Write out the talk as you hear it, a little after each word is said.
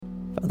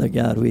Father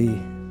God, we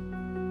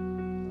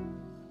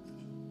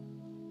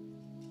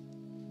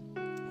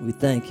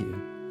thank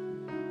you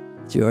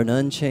that you are an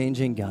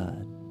unchanging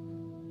God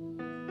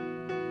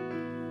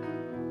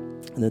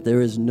and that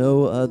there is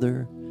no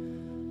other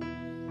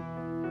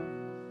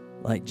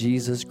like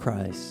Jesus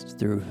Christ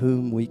through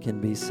whom we can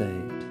be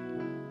saved.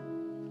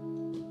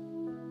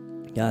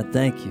 God,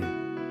 thank you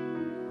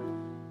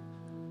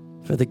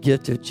for the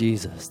gift of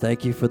Jesus.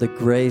 Thank you for the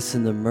grace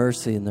and the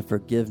mercy and the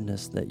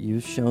forgiveness that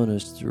you've shown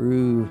us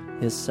through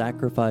his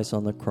sacrifice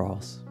on the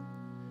cross.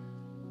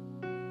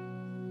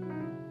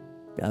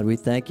 God, we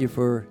thank you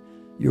for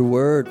your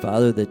word,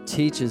 Father, that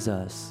teaches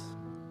us,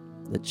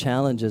 that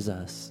challenges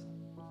us.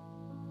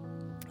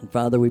 And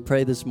Father, we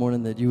pray this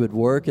morning that you would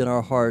work in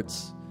our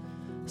hearts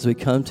as we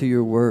come to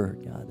your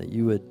word, God, that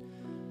you would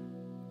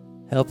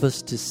help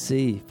us to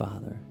see,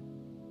 Father,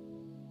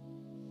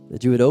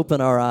 that you would open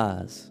our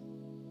eyes,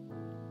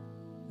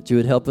 that you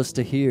would help us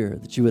to hear,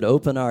 that you would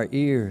open our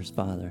ears,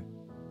 Father,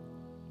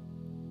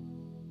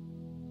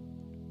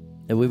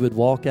 that we would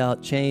walk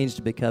out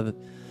changed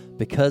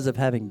because of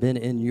having been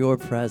in your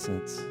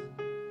presence.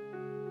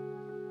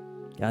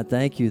 God,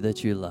 thank you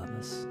that you love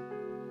us.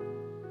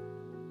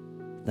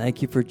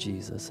 Thank you for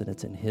Jesus, and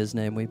it's in his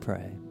name we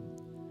pray.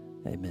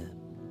 Amen.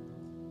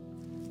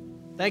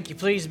 Thank you.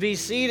 Please be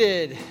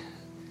seated.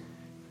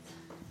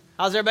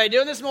 How's everybody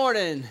doing this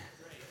morning?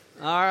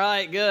 All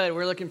right, good.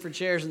 We're looking for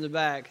chairs in the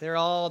back. They're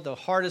all the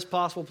hardest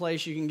possible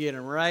place you can get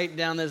them, right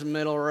down this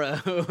middle row.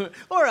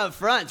 Or up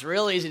front. It's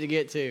real easy to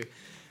get to.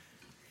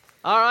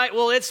 All right,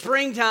 well, it's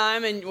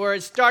springtime, or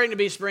it's starting to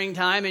be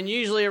springtime, and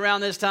usually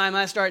around this time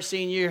I start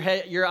seeing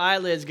your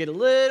eyelids get a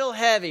little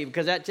heavy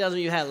because that tells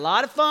me you had a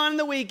lot of fun on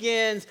the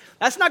weekends.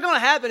 That's not going to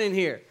happen in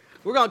here.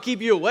 We're going to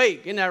keep you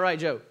awake. Isn't that right,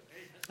 Joe?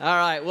 All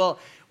right, well,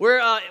 we're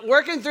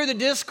working through the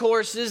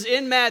discourses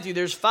in Matthew.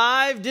 There's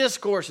 5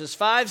 discourses,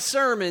 5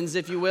 sermons,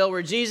 if you will,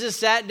 where Jesus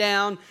sat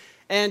down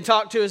and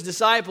talked to his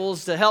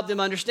disciples to help them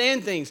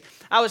understand things.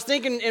 I was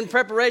thinking in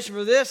preparation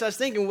for this, I was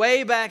thinking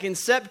way back in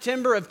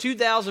September of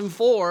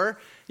 2004.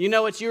 You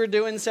know what you were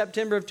doing in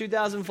September of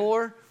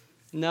 2004?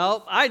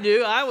 No, I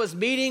do. I was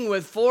meeting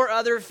with 4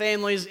 other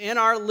families in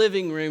our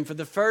living room for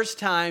the first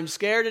time,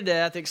 scared to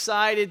death,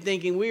 excited,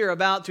 thinking we are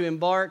about to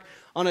embark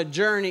on a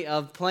journey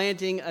of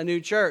planting a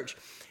new church.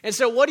 And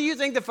so what do you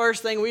think the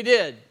first thing we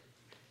did?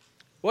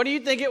 What do you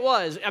think it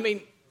was? I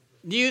mean,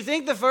 do you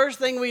think the first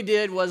thing we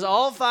did was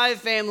all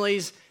 5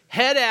 families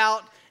head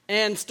out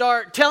and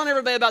start telling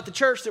everybody about the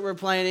church that we're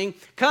planting?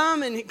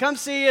 Come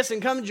see us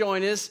and come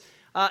join us.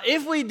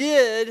 If we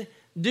did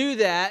do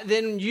that,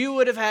 then you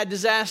would have had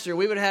disaster.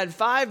 We would have had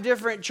 5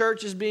 different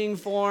churches being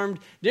formed,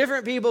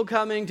 different people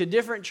coming to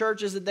different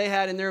churches that they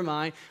had in their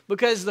mind,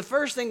 because the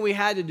first thing we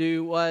had to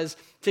do was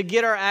to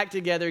get our act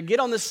together, get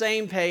on the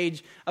same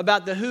page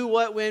about the who,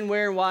 what, when,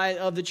 where, and why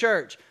of the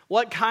church.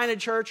 What kind of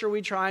church are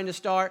we trying to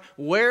start?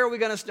 Where are we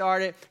going to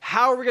start it?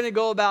 How are we going to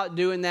go about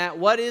doing that?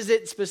 What is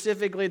it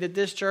specifically that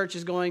this church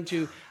is going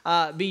to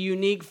be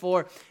unique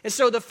for? And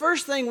so the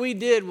first thing we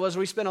did was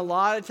we spent a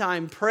lot of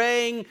time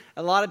praying,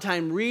 a lot of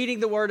time reading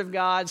the Word of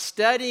God,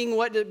 studying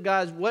what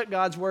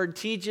God's Word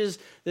teaches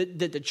that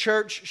the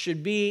church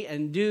should be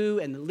and do,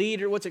 and the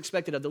leader, what's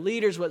expected of the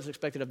leaders, what's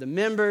expected of the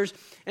members.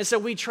 And so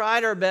we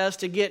tried our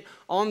best to get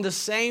on the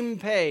same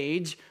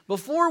page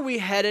before we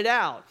headed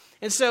out.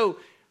 And so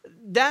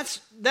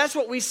that's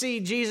what we see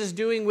Jesus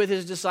doing with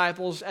his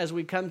disciples as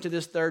we come to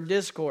this third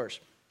discourse.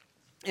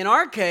 In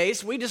our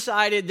case, we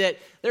decided that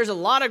there's a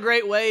lot of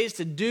great ways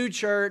to do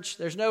church.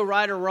 There's no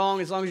right or wrong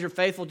as long as you're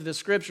faithful to the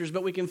scriptures,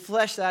 but we can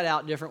flesh that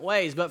out different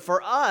ways. But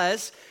for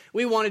us,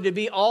 we wanted to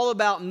be all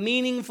about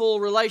meaningful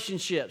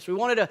relationships. We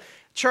wanted a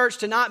church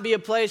to not be a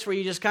place where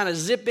you just kind of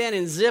zip in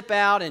and zip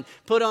out and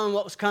put on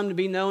what's come to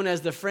be known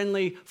as the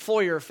friendly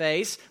foyer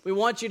face. We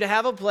want you to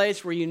have a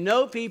place where you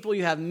know people,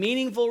 you have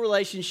meaningful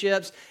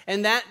relationships,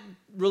 and that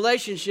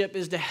relationship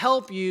is to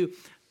help you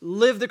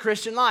live the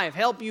Christian life,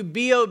 help you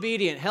be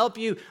obedient, help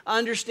you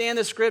understand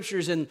the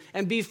scriptures and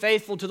be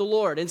faithful to the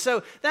Lord. And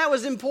so that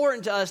was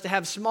important to us to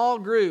have small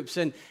groups.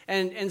 And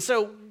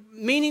so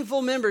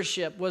meaningful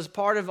membership was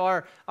part of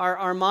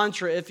our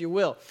mantra, if you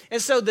will.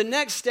 And so the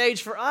next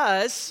stage for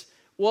us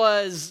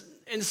was,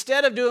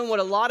 instead of doing what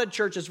a lot of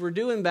churches were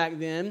doing back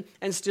then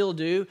and still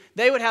do,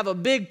 they would have a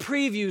big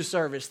preview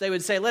service. They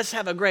would say, let's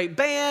have a great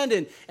band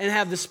and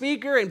have the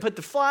speaker and put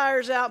the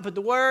flyers out, put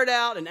the word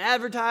out and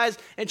advertise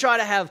and try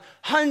to have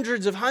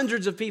hundreds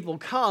of people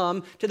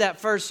come to that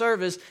first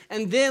service.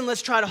 And then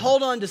let's try to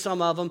hold on to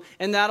some of them,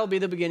 and that'll be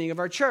the beginning of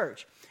our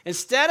church.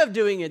 Instead of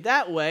doing it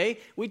that way,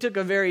 we took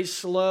a very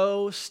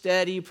slow,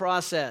 steady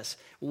process.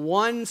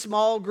 1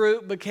 small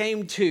group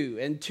became 2,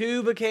 and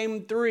 2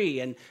 became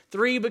 3, and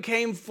 3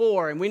 became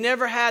 4. And we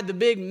never had the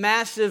big,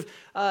 massive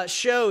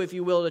show, if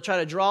you will, to try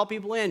to draw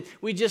people in.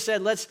 We just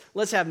said,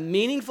 let's have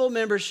meaningful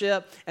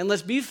membership, and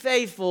let's be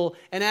faithful.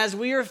 And as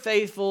we are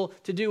faithful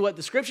to do what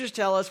the scriptures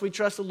tell us, we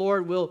trust the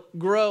Lord will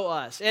grow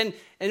us. And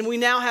we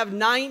now have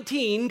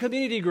 19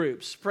 community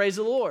groups. Praise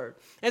the Lord.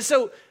 And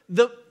so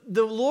the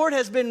the Lord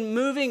has been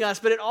moving us,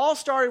 but it all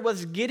started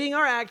with getting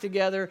our act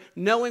together,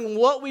 knowing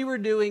what we were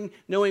doing,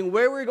 knowing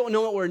where we were going,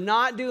 knowing what we're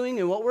not doing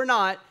and what we're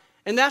not.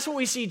 And that's what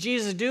we see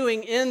Jesus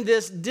doing in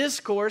this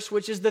discourse,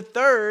 which is the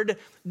third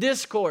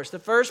discourse. The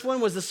first one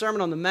was the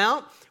Sermon on the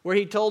Mount, where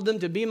he told them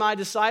to be my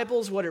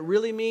disciples. What it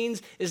really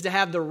means is to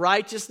have the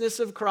righteousness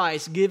of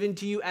Christ given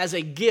to you as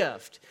a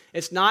gift.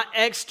 It's not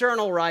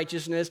external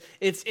righteousness,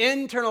 it's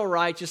internal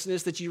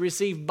righteousness that you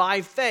receive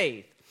by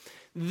faith.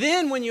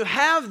 Then when you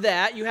have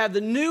that, you have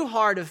the new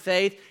heart of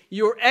faith,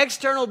 your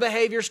external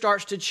behavior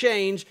starts to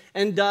change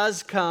and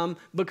does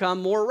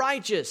become more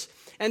righteous.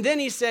 And then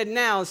he said,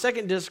 now,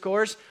 second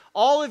discourse,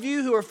 all of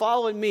you who are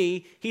following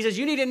me, he says,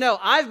 you need to know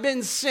I've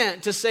been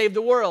sent to save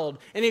the world.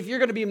 And if you're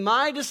going to be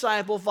my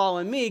disciple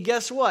following me,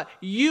 guess what?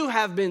 You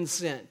have been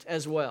sent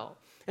as well.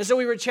 And so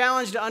we were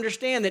challenged to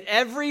understand that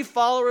every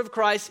follower of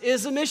Christ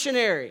is a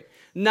missionary.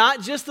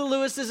 Not just the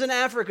Lewises in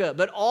Africa,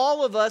 but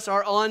all of us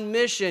are on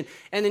mission.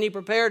 And then he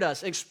prepared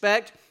us.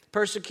 Expect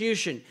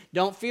persecution.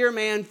 Don't fear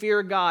man,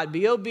 fear God.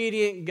 Be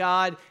obedient.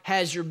 God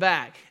has your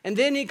back. And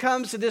then he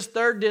comes to this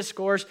third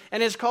discourse,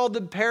 and it's called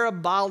the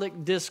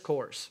parabolic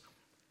discourse.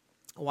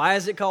 Why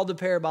is it called the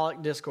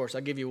parabolic discourse?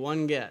 I'll give you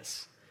one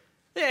guess.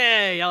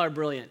 Hey, y'all are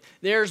brilliant.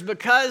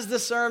 Because the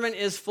sermon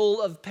is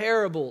full of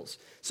parables.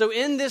 So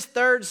in this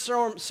third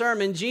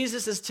sermon,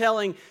 Jesus is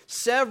telling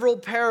several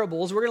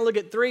parables. We're going to look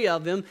at 3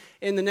 of them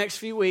in the next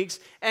few weeks.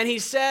 And he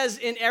says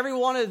in every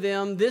one of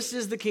them, this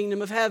is the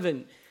kingdom of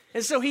heaven.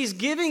 And so he's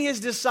giving his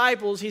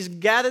disciples, he's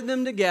gathered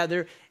them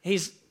together,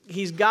 he's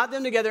got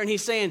them together, and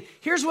he's saying,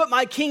 here's what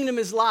my kingdom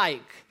is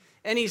like.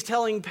 And he's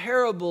telling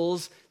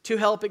parables to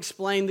help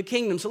explain the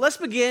kingdom. So let's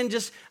begin.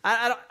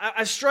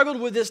 I struggled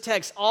with this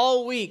text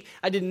all week.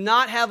 I did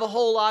not have a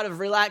whole lot of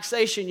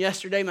relaxation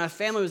yesterday. My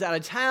family was out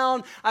of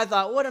town. I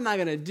thought, what am I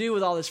going to do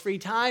with all this free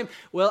time?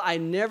 Well, I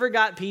never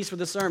got peace with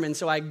the sermon,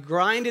 so I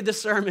grinded the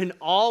sermon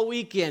all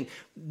weekend.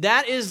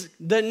 That is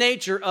the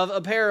nature of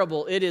a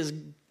parable. It is,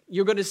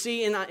 you're going to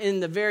see in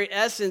the very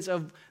essence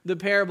of the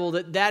parable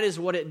that is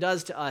what it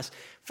does to us.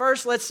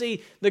 First, let's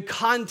see the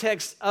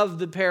context of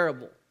the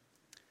parable.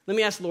 Let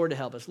me ask the Lord to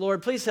help us.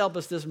 Lord, please help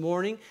us this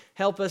morning.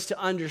 Help us to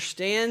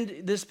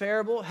understand this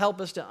parable.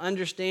 Help us to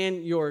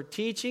understand your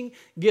teaching.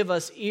 Give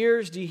us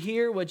ears to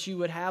hear what you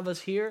would have us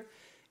hear.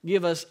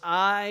 Give us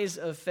eyes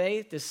of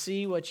faith to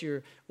see what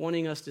you're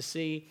wanting us to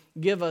see.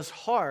 Give us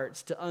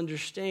hearts to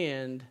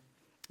understand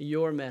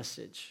your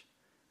message.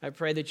 I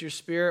pray that your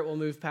Spirit will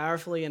move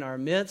powerfully in our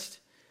midst,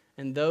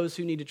 and those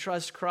who need to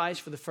trust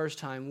Christ for the first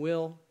time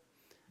will,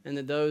 and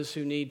that those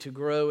who need to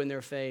grow in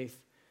their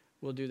faith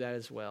will do that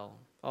as well.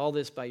 All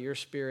this by your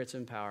Spirit's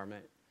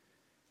empowerment.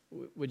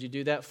 Would you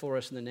do that for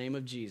us in the name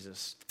of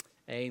Jesus?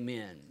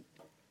 Amen.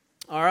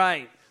 All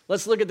right,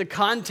 let's look at the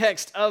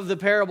context of the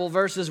parable,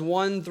 verses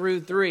 1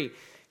 through 3.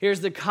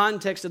 Here's the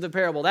context of the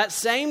parable. That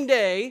same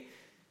day,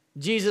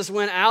 Jesus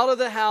went out of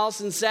the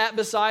house and sat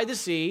beside the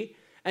sea,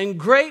 and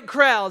great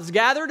crowds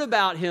gathered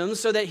about him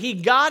so that he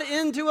got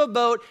into a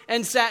boat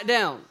and sat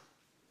down.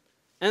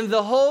 And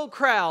the whole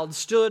crowd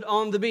stood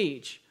on the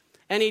beach.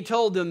 And he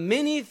told them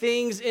many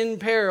things in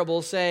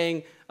parables,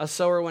 saying, a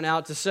sower went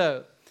out to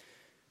sow.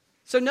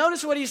 So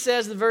notice what he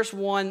says in verse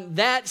 1,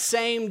 that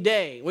same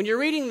day. When you're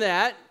reading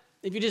that,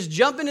 if you just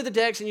jump into the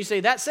text and you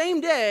say, that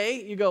same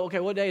day, you go, okay,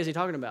 what day is he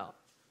talking about?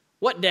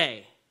 What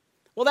day?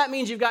 Well, that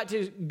means you've got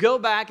to go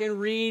back and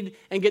read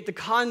and get the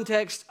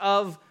context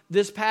of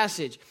this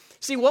passage.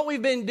 See, what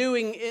we've been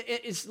doing,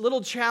 it's a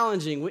little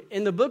challenging.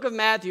 In the book of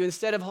Matthew,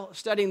 instead of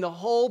studying the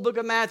whole book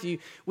of Matthew,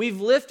 we've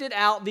lifted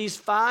out these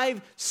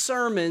 5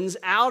 sermons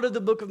out of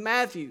the book of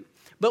Matthew.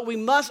 But we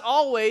must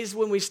always,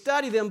 when we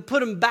study them,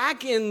 put them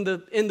back in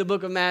the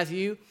book of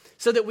Matthew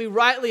so that we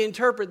rightly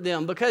interpret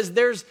them. Because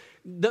there's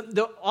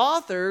the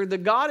author, the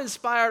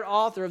God-inspired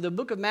author of the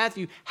book of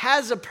Matthew,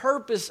 has a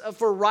purpose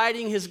for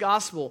writing his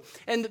gospel.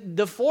 And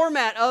the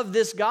format of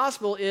this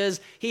gospel is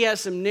he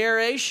has some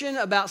narration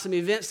about some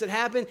events that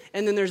happened,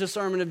 and then there's a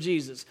sermon of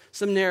Jesus.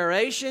 Some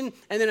narration,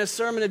 and then a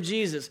sermon of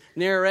Jesus.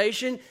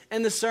 Narration,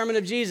 and the sermon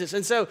of Jesus.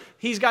 And so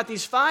he's got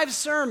these 5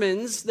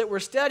 sermons that we're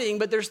studying,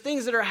 but there's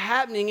things that are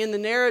happening in the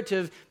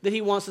narrative that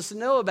he wants us to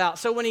know about.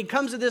 So when he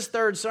comes to this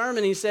third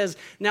sermon, he says,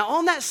 now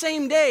on that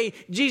same day,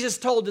 Jesus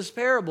told this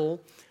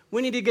parable.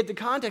 We need to get the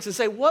context and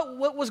say,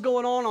 what was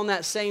going on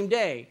that same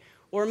day?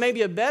 Or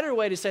maybe a better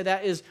way to say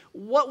that is,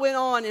 what went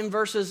on in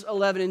verses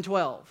 11 and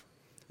 12?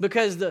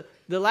 Because the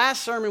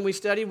last sermon we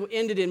studied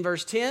ended in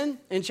verse 10,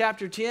 in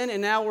chapter 10,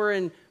 and now we're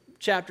in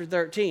chapter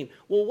 13.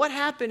 Well, what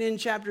happened in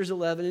chapters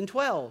 11 and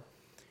 12?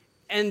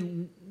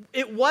 And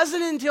it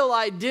wasn't until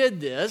I did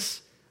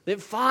this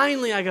that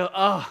finally I go,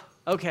 oh,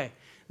 okay,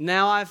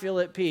 now I feel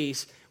at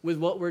peace with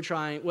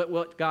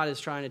what God is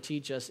trying to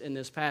teach us in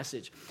this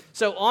passage.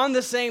 So on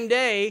the same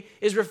day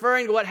is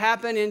referring to what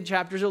happened in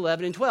chapters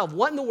 11 and 12.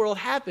 What in the world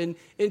happened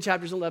in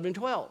chapters 11 and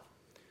 12?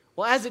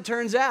 Well, as it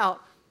turns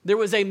out, there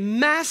was a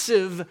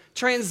massive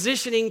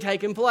transitioning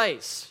taking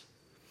place.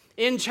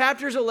 In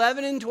chapters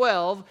 11 and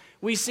 12,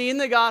 we see in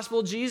the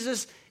gospel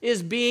Jesus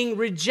is being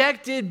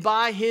rejected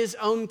by his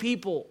own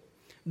people.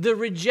 the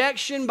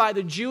rejection by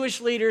the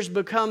Jewish leaders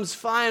becomes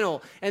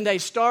final, and they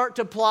start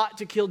to plot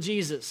to kill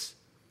Jesus.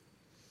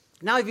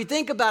 Now, if you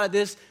think about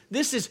it,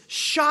 this is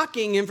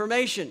shocking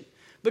information,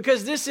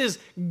 because this is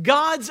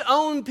God's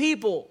own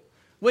people.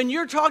 When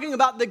you're talking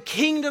about the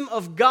kingdom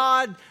of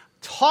God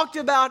talked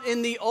about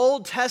in the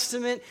Old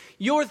Testament,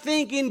 you're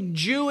thinking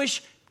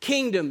Jewish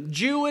kingdom,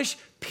 Jewish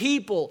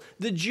people,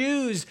 the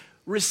Jews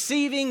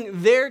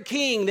receiving their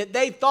king that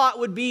they thought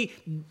would be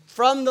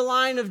from the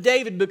line of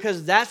David,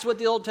 because that's what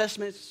the Old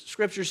Testament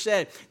scripture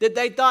said, that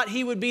they thought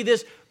he would be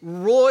this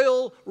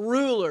royal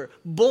ruler,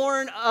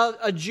 born of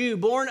a Jew,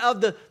 born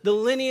of the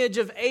lineage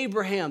of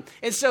Abraham.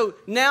 And so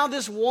now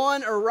this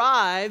one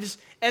arrives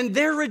and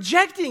they're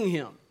rejecting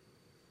him.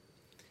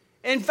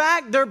 In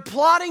fact, they're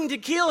plotting to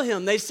kill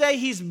him. They say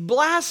he's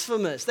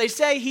blasphemous. They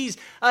say he's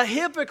a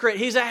hypocrite.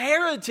 He's a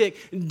heretic.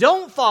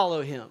 Don't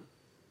follow him.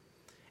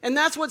 And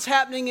that's what's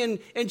happening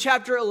in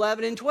chapter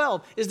 11 and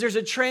 12, is there's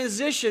a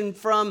transition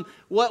from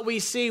what we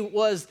see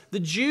was the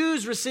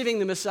Jews receiving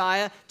the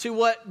Messiah to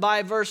what,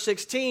 by verse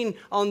 16,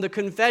 on the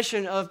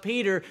confession of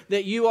Peter,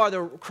 that you are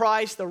the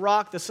Christ, the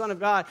rock, the Son of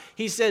God,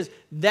 he says,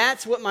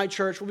 that's what my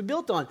church will be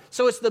built on.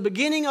 So it's the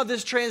beginning of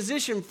this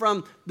transition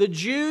from the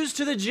Jews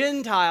to the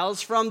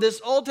Gentiles, from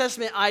this Old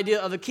Testament idea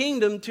of a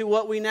kingdom to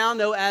what we now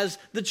know as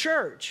the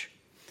church.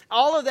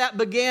 All of that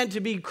began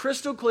to be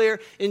crystal clear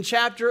in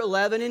chapter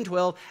 11 and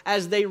 12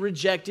 as they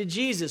rejected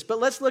Jesus. But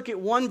let's look at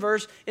one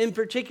verse in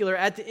particular.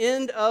 At the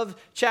end of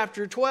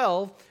chapter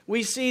 12,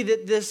 we see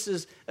that this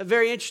is a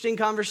very interesting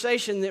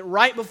conversation that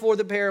right before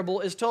the parable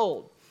is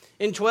told.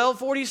 In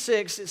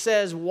 12:46, it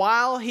says,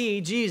 while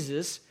he,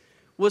 Jesus,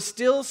 was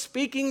still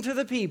speaking to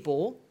the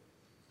people,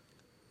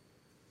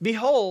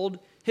 behold,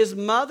 his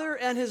mother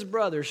and his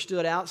brother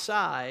stood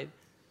outside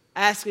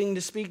asking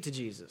to speak to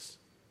Jesus.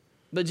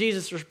 But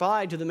Jesus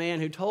replied to the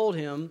man who told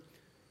him,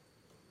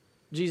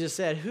 Jesus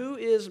said, who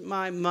is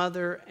my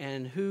mother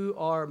and who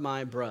are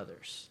my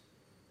brothers?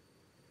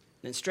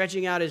 Then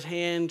stretching out his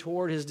hand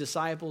toward his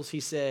disciples, he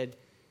said,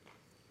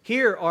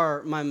 here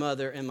are my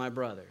mother and my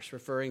brothers,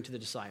 referring to the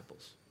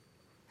disciples.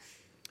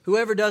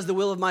 Whoever does the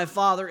will of my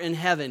Father in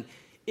heaven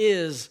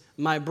is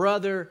my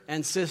brother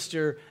and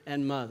sister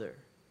and mother.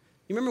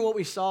 You remember what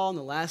we saw in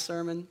the last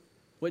sermon?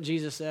 What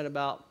Jesus said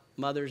about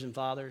mothers and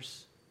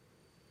fathers?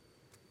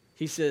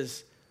 He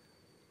says,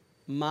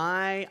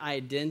 my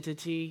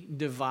identity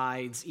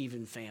divides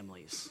even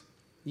families.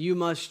 You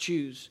must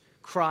choose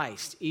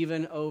Christ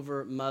even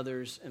over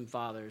mothers and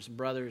fathers,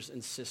 brothers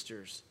and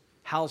sisters.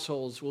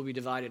 Households will be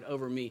divided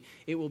over me.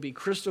 It will be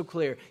crystal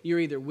clear. You're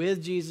either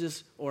with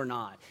Jesus or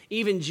not.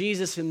 Even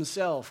Jesus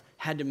himself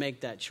had to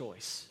make that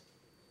choice.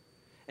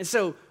 And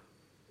so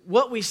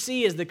what we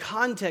see as the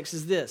context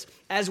is this.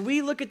 As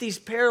we look at these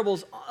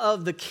parables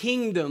of the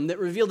kingdom that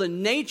reveal the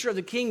nature of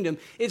the kingdom,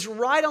 it's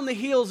right on the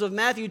heels of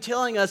Matthew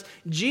telling us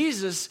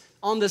Jesus,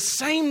 on the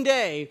same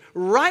day,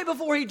 right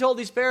before he told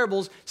these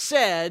parables,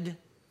 said,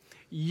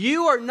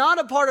 you are not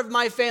a part of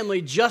my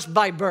family just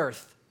by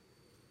birth.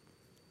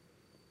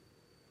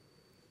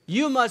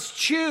 You must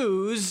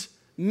choose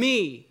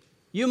me.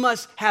 You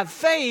must have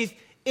faith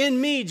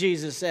in me,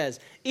 Jesus says.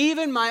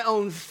 Even my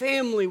own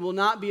family will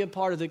not be a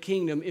part of the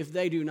kingdom if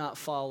they do not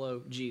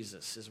follow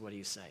Jesus, is what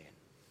he's saying.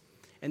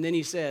 And then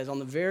he says, on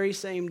the very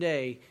same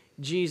day,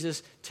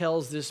 Jesus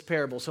tells this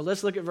parable. So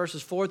let's look at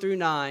verses 4 through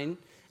 9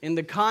 in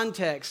the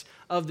context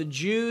of the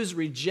Jews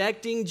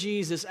rejecting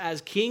Jesus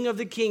as king of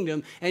the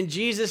kingdom, and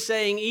Jesus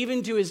saying,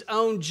 even to his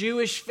own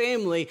Jewish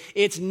family,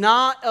 it's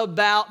not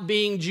about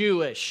being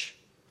Jewish.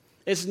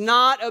 It's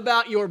not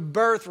about your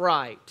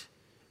birthright.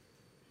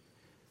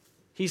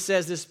 He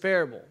says this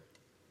parable.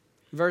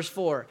 Verse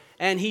 4,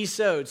 and he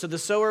sowed. So the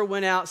sower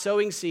went out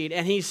sowing seed,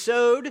 and he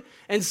sowed,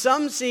 and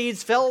some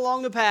seeds fell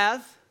along the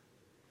path,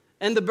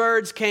 and the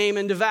birds came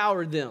and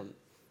devoured them.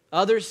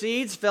 Other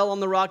seeds fell on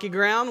the rocky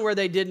ground where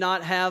they did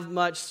not have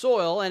much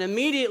soil, and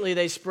immediately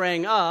they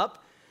sprang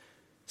up,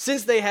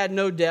 since they had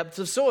no depth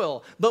of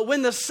soil. But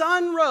when the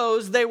sun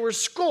rose, they were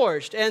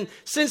scorched, and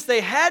since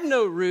they had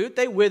no root,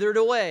 they withered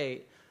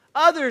away.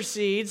 Other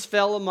seeds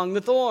fell among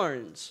the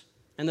thorns,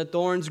 and the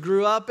thorns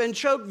grew up and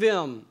choked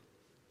them.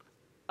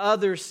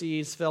 Other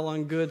seeds fell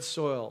on good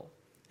soil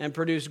and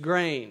produced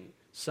grain,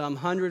 some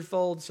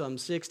 100-fold, some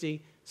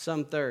 60,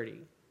 some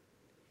 30.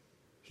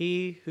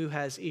 He who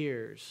has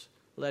ears,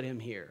 let him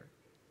hear.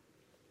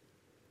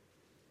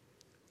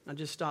 Now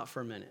just stop for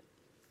a minute.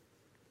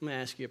 I'm going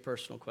to ask you a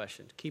personal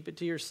question. Keep it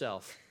to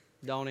yourself.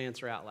 Don't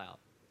answer out loud.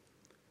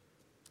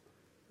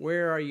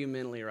 Where are you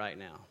mentally right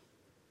now?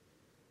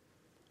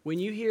 When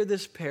you hear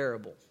this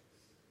parable,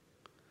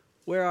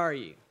 where are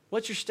you?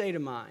 What's your state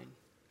of mind?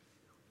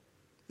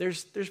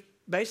 There's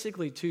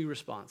basically two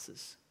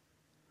responses.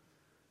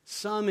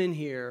 Some in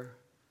here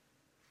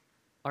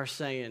are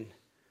saying,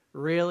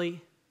 really?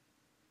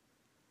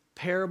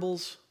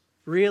 Parables?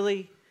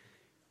 Really?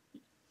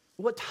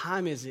 What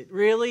time is it?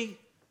 Really?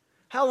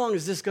 How long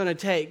is this going to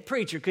take?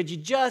 Preacher, could you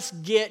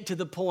just get to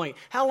the point?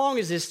 How long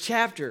is this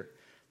chapter?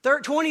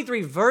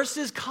 23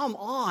 verses? Come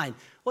on.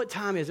 What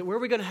time is it? Where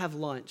are we going to have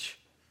lunch?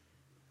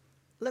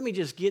 let me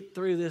just get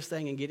through this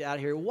thing and get out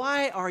of here.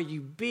 Why are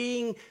you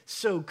being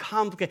so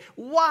complicated?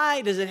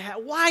 Why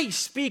are you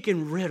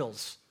speaking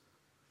riddles?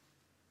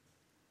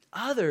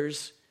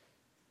 Others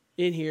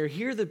in here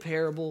hear the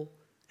parable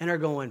and are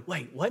going,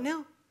 wait, what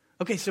now?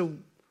 Okay, so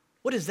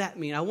what does that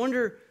mean? I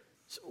wonder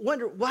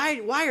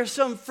why are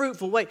some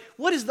fruitful? Wait,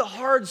 what is the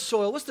hard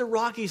soil? What's the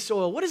rocky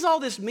soil? What does all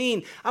this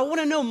mean? I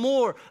want to know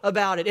more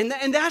about it.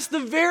 And that's the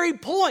very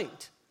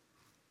point.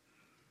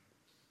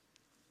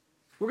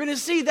 We're going to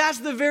see that's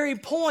the very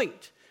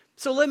point.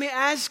 So let me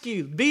ask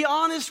you, be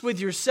honest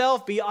with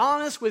yourself, be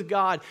honest with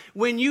God.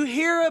 When you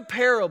hear a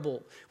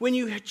parable, when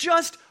you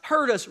just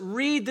heard us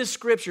read the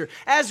scripture,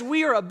 as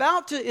we are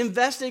about to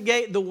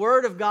investigate the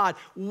word of God,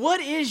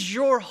 what is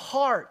your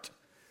heart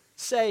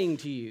saying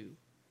to you?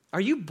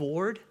 Are you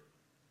bored?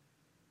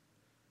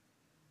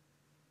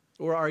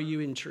 Or are you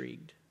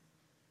intrigued?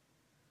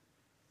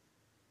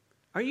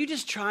 Are you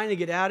just trying to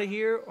get out of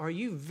here? Or are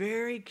you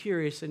very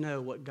curious to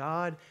know what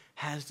God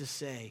has to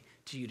say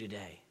to you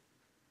today?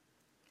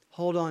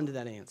 Hold on to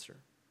that answer.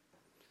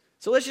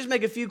 So let's just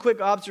make a few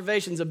quick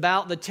observations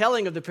about the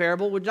telling of the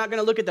parable. We're not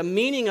going to look at the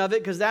meaning of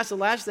it because that's the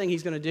last thing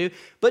he's going to do.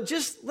 But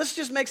let's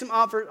just make some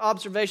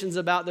observations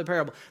about the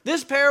parable.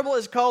 This parable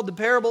is called the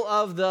parable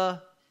of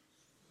the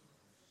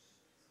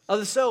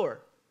sower.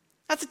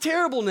 That's a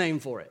terrible name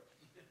for it.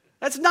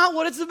 That's not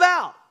what it's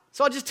about.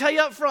 So I'll just tell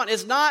you up front,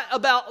 it's not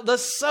about the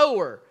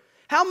sower.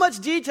 How much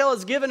detail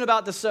is given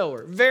about the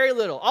sower? Very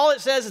little. All it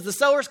says is the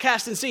sower's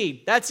casting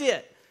seed. That's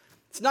it.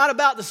 It's not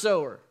about the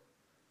sower.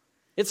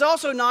 It's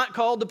also not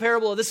called the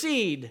parable of the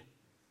seed.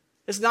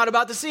 It's not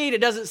about the seed.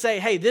 It doesn't say,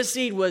 hey, this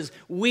seed was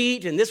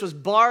wheat and this was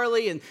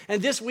barley and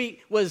this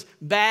wheat was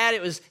bad.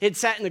 It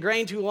sat in the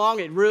grain too long.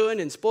 It ruined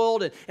and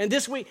spoiled. And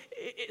this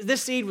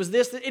seed was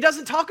this. It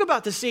doesn't talk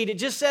about the seed. It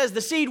just says the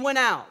seed went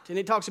out and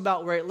it talks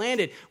about where it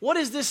landed. What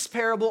is this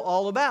parable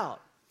all about?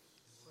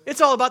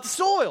 It's all about the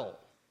soil.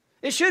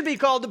 It should be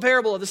called the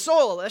parable of the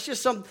soil. That's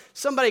just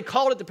somebody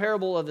called it the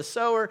parable of the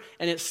sower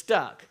and it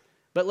stuck.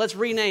 But let's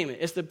rename it.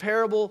 It's the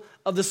parable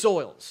of the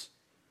soils.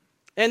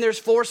 And there's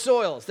 4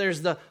 soils.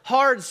 There's the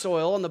hard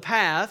soil on the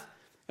path.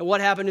 And what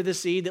happened to the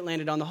seed that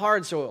landed on the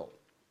hard soil?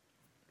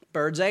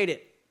 Birds ate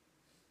it.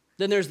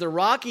 Then there's the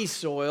rocky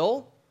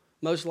soil.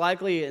 Most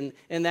likely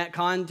in that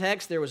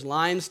context, there was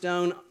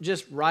limestone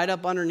just right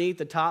up underneath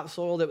the top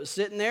soil that was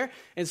sitting there.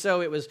 And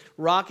so it was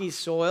rocky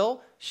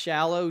soil,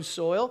 shallow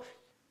soil.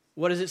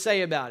 What does it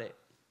say about it?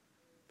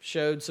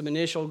 Showed some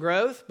initial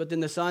growth, but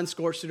then the sun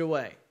scorched it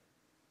away.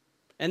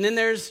 And then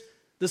there's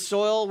the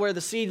soil where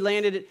the seed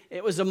landed,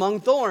 it was among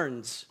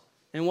thorns.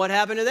 And what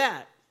happened to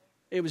that?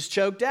 It was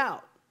choked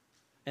out.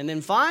 And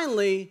then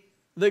finally,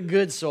 the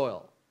good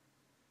soil.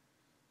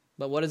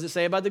 But what does it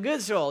say about the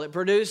good soil? It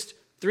produced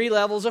 3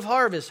 levels of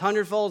harvest,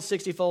 100-fold,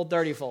 60-fold,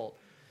 30-fold.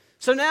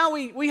 So now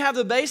we have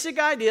the basic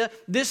idea.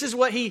 This is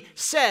what he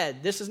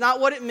said. This is not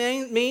what it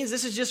means.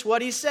 This is just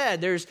what he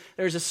said. There's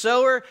a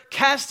sower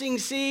casting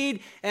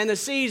seed, and the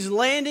seed's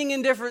landing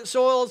in different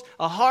soils.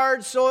 A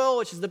hard soil,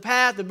 which is the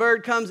path. The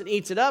bird comes and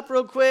eats it up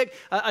real quick.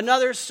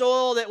 Another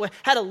soil that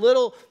had a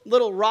little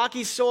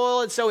rocky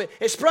soil, and so it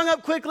sprung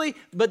up quickly,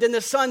 but then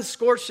the sun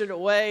scorched it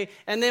away.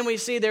 And then we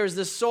see there's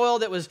the soil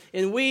that was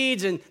in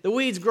weeds, and the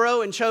weeds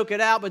grow and choke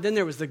it out. But then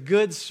there was the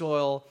good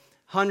soil,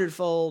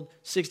 100-fold,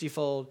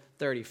 60-fold,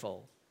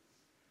 30-fold.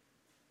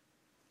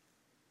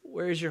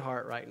 Where's your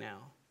heart right now?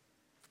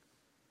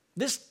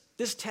 This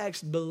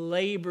text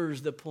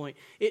belabors the point.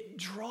 It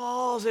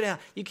draws it out.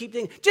 You keep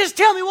thinking, just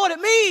tell me what it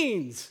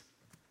means.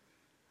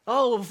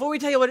 Oh, before we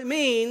tell you what it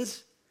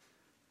means,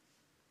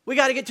 we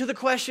got to get to the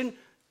question.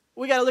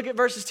 We got to look at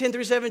verses 10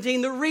 through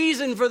 17, the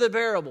reason for the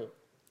parable.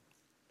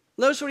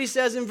 Notice what he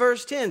says in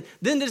verse 10.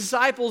 Then the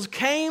disciples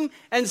came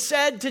and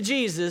said to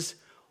Jesus,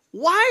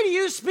 why do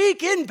you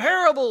speak in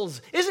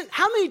parables?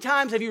 How many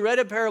times have you read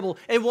a parable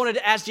and wanted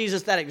to ask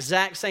Jesus that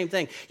exact same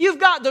thing? You've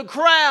got the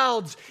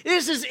crowds.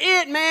 This is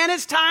it, man.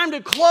 It's time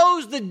to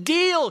close the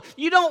deal.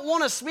 You don't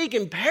want to speak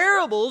in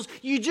parables.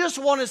 You just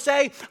want to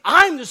say,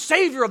 I'm the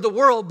Savior of the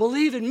world.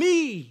 Believe in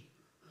me.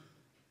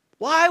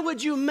 Why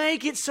would you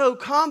make it so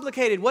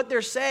complicated? What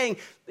they're saying,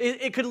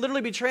 it could literally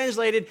be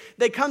translated.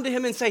 They come to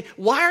him and say,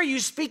 why are you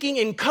speaking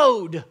in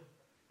code?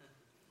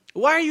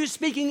 Why are you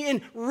speaking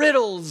in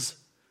riddles?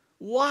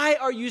 Why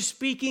are you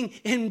speaking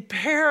in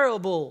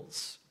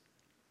parables?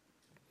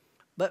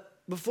 But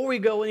before we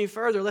go any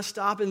further, let's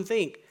stop and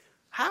think.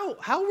 How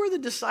were the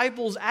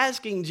disciples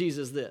asking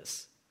Jesus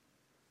this?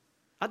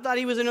 I thought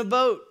he was in a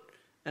boat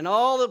and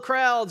all the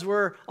crowds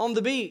were on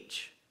the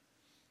beach.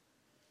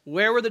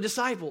 Where were the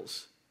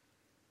disciples?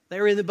 They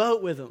were in the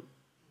boat with him.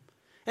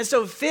 And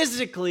so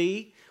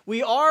physically,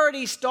 we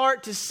already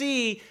start to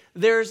see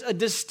there's a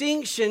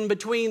distinction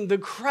between the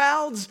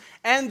crowds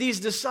and these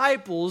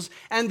disciples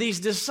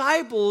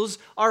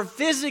are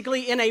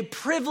physically in a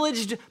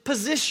privileged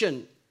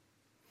position.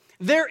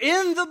 They're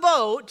in the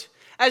boat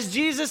as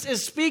Jesus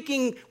is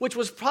speaking, which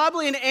was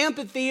probably an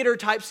amphitheater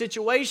type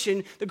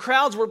situation. The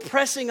crowds were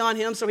pressing on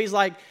him, so he's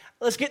like,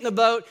 let's get in the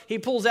boat. He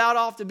pulls out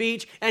off the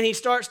beach and he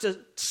starts to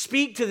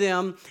speak to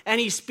them, and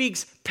he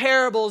speaks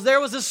parables.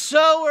 There was a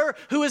sower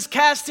who was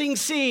casting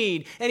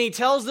seed, and he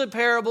tells the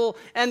parable,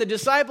 and the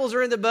disciples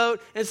are in the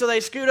boat, and so they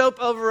scoot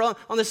up over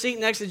on the seat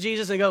next to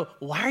Jesus and go,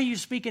 why are you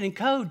speaking in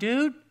code,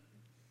 dude?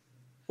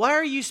 Why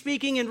are you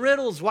speaking in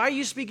riddles? Why are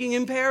you speaking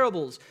in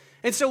parables?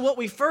 And so what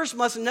we first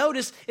must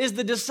notice is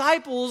the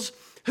disciples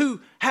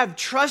who have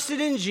trusted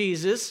in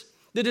Jesus,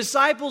 the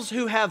disciples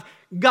who have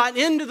gotten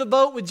into the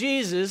boat with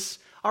Jesus,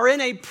 are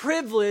in a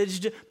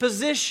privileged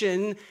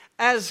position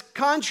as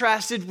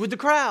contrasted with the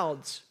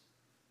crowds.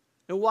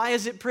 And why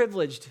is it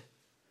privileged?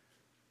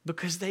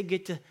 Because they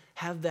get to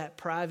have that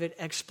private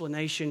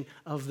explanation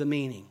of the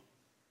meaning.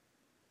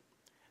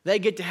 They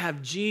get to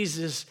have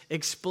Jesus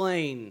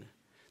explain.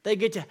 They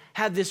get to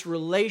have this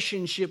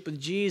relationship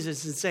with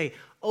Jesus and say,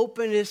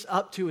 open this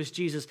up to us,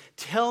 Jesus.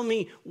 Tell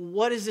me,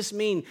 what does this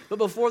mean? But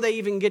before they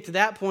even get to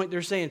that point,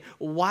 they're saying,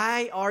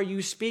 why are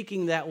you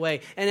speaking that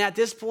way? And at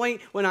this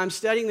point, when I'm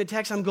studying the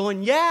text, I'm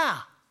going, yeah,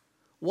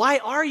 why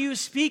are you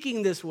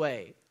speaking this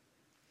way?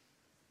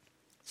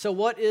 So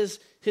what is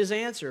his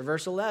answer?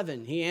 Verse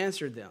 11, he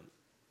answered them.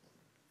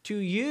 To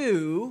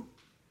you,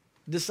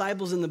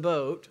 disciples in the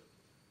boat,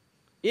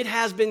 it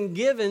has been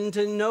given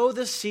to know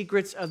the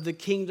secrets of the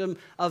kingdom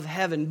of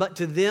heaven, but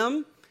to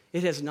them,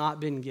 it has not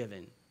been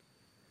given.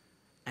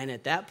 And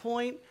at that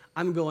point,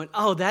 I'm going,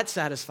 oh, that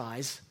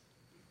satisfies.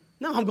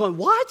 No, I'm going,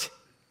 what?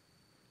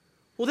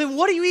 Well, then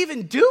what are you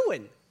even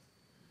doing?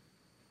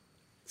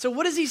 So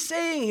what is he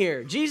saying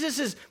here? Jesus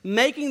is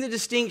making the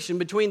distinction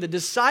between the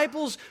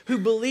disciples who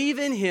believe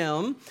in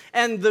him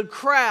and the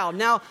crowd.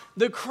 Now,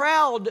 the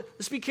crowd,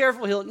 let's be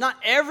careful here. Not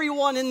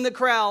everyone in the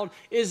crowd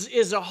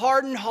is a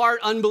hardened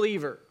heart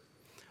unbeliever.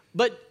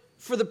 But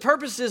for the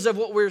purposes of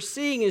what we're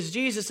seeing is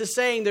Jesus is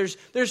saying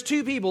there's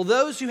two people,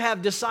 those who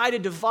have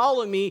decided to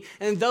follow me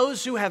and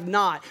those who have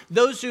not.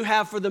 Those who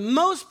have, for the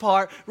most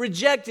part,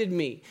 rejected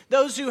me.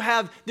 Those who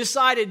have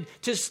decided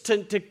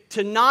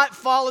to not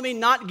follow me,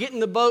 not get in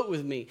the boat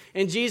with me.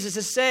 And Jesus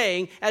is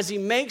saying, as he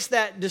makes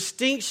that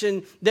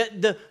distinction,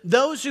 that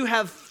those who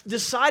have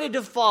decided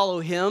to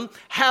follow him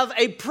have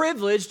a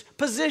privileged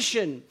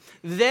position.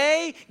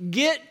 They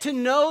get to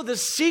know the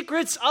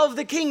secrets of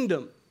the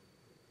kingdom.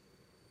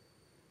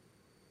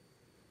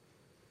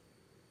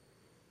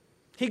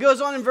 He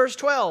goes on in verse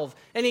 12,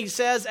 and he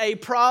says a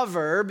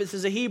proverb. This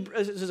is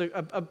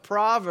a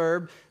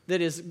proverb that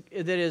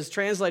is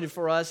translated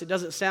for us. It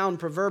doesn't sound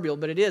proverbial,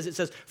 but it is. It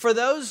says,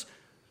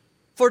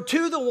 For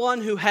to the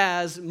one who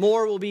has,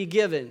 more will be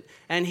given,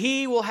 and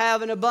he will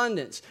have an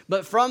abundance.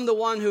 But from the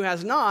one who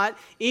has not,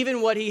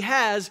 even what he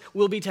has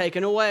will be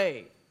taken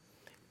away.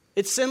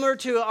 It's similar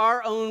to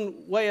our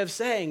own way of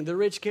saying, the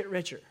rich get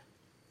richer.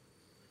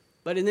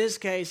 But in this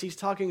case, he's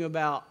talking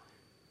about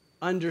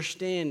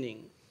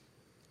understanding.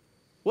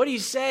 What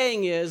he's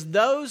saying is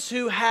those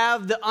who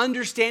have the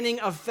understanding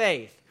of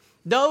faith,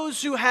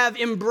 those who have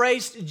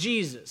embraced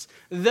Jesus,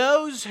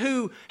 those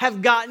who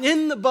have gotten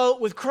in the boat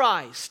with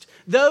Christ,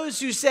 those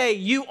who say,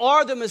 you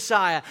are the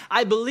Messiah,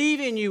 I believe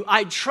in you,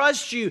 I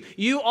trust you,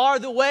 you are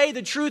the way,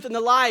 the truth, and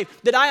the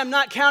life, that I am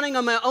not counting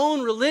on my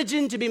own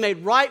religion to be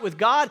made right with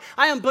God.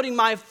 I am putting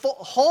my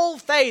whole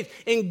faith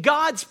in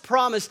God's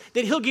promise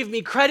that he'll give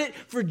me credit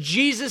for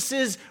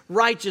Jesus'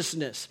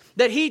 righteousness,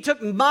 that he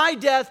took my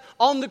death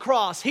on the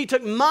cross. He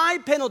took my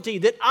penalty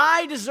that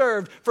I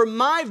deserved for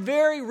my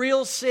very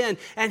real sin,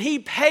 and he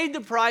paid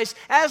the price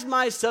as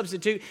my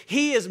substitute.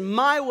 He is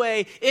my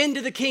way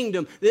into the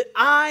kingdom, that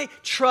I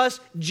trust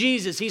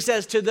Jesus. He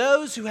says, to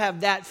those who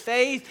have that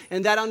faith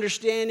and that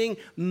understanding,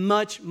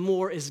 much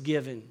more is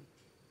given.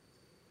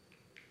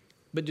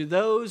 But to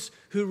those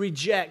who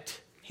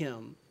reject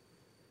him,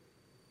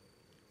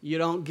 you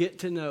don't get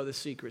to know the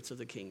secrets of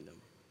the kingdom.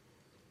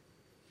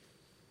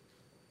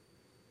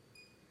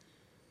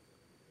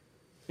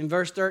 In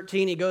verse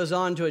 13, he goes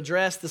on to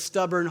address the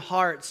stubborn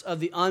hearts of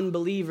the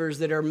unbelievers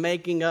that are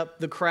making up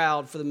the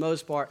crowd for the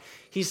most part.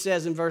 He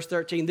says in verse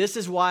 13, this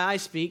is why I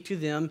speak to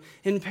them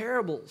in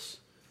parables.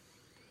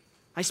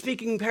 I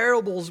speak in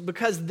parables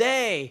because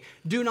they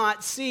do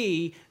not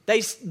see,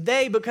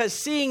 because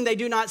seeing they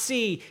do not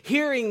see,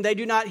 hearing they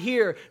do not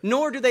hear,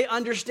 nor do they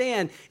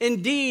understand.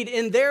 Indeed,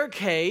 in their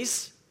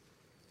case,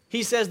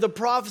 he says the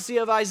prophecy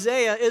of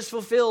Isaiah is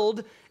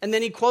fulfilled. And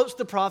then he quotes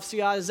the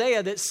prophecy of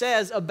Isaiah that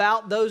says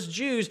about those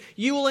Jews,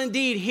 you will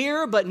indeed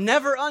hear but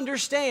never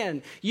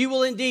understand. You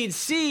will indeed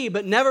see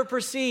but never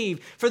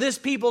perceive. For this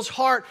people's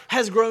heart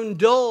has grown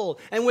dull,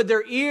 and with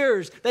their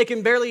ears they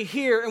can barely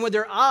hear, and with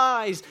their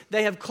eyes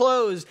they have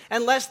closed.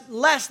 And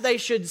lest they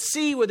should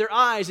see with their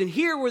eyes and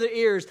hear with their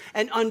ears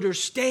and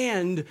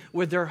understand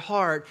with their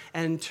heart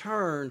and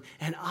turn,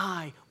 and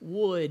I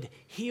would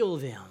heal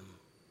them.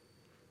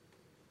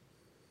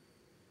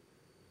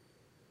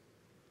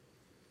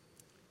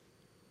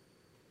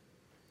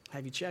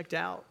 Have you checked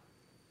out?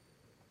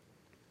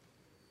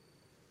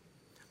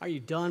 Are you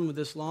done with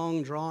this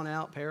long,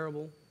 drawn-out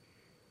parable?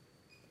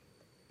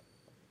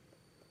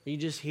 Are you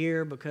just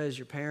here because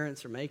your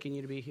parents are making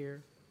you to be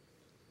here?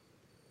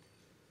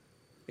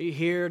 Are you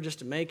here just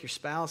to make your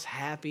spouse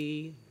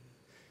happy?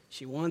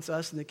 She wants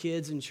us and the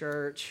kids in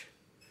church.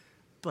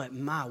 But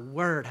my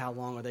word, how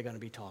long are they going to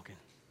be talking?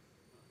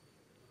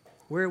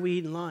 Where are we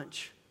eating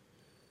lunch?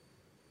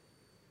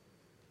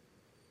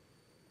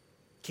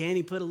 Can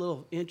he put a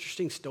little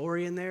interesting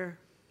story in there?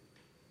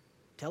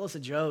 Tell us a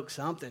joke,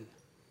 something.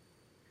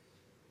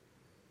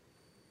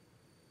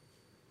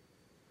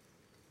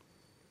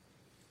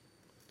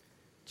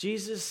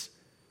 Jesus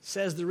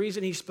says the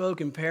reason he spoke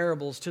in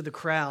parables to the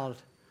crowd,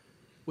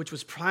 which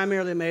was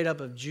primarily made up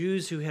of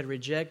Jews who had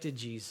rejected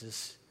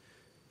Jesus,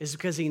 is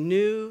because he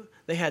knew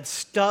they had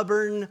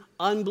stubborn,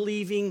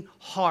 unbelieving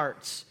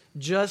hearts,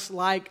 just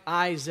like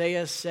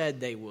Isaiah said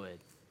they would.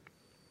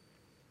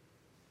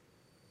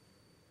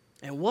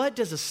 And what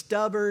does a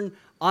stubborn,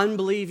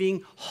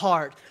 unbelieving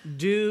heart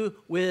do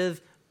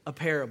with a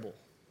parable?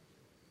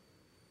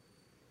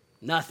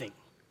 Nothing.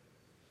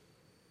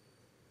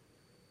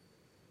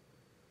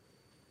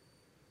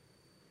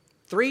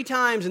 Three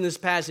times in this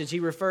passage, he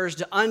refers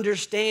to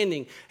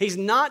understanding. He's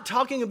not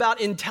talking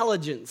about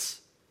intelligence.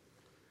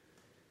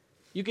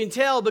 You can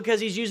tell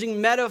because he's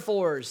using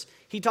metaphors.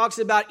 He talks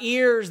about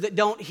ears that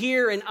don't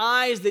hear and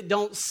eyes that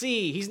don't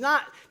see. He's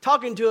not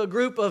talking to a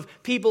group of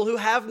people who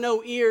have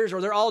no ears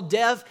or they're all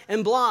deaf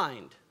and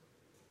blind.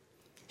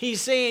 He's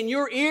saying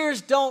your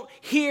ears don't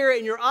hear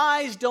and your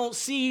eyes don't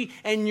see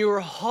and your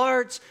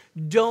hearts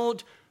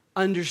don't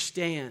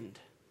understand.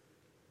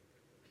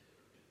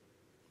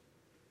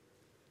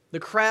 The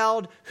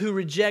crowd who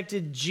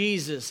rejected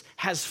Jesus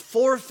has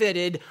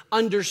forfeited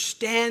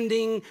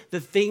understanding the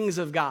things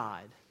of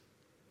God.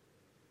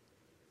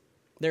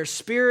 They're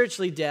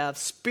spiritually deaf,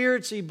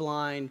 spiritually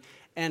blind,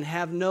 and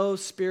have no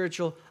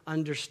spiritual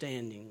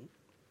understanding.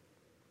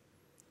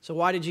 So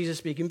why did Jesus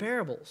speak in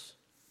parables?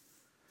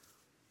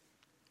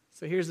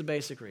 So here's the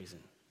basic reason.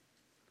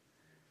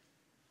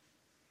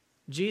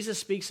 Jesus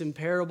speaks in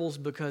parables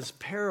because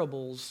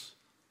parables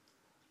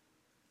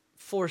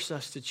force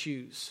us to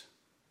choose.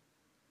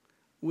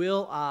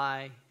 Will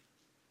I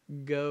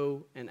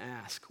go and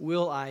ask?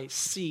 Will I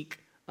seek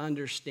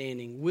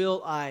understanding?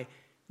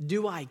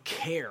 Do I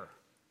care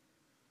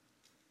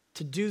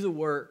to do the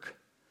work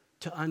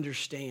to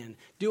understand?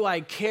 Do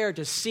I care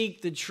to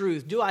seek the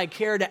truth? Do I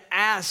care to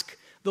ask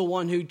the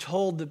one who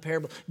told the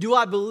parable? Do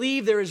I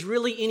believe there is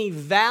really any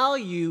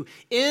value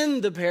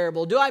in the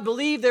parable? Do I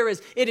believe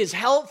it is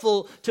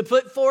helpful to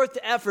put forth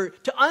the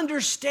effort to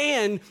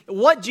understand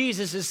what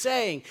Jesus is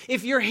saying?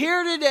 If you're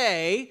here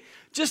today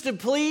just to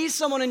please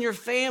someone in your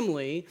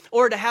family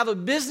or to have a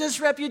business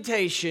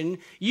reputation,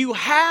 you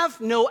have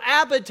no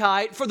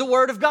appetite for the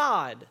Word of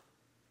God.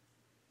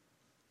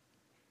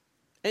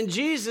 And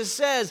Jesus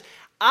says,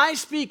 I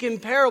speak in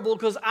parable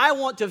because I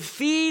want to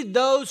feed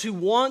those who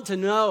want to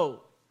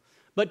know.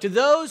 But to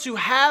those who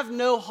have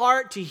no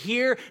heart to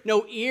hear,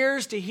 no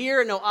ears to hear,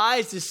 and no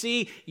eyes to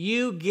see,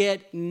 you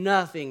get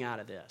nothing out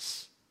of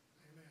this.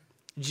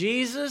 Amen.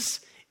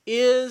 Jesus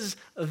is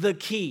the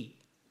key.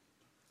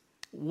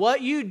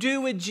 What you do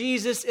with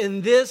Jesus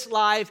in this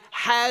life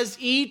has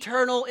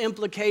eternal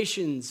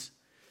implications.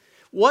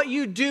 What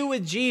you do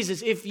with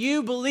Jesus, if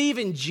you believe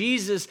in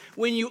Jesus,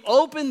 when you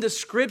open the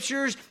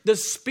scriptures, the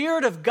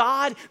Spirit of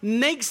God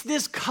makes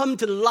this come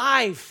to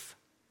life.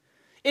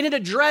 And it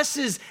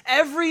addresses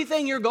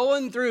everything you're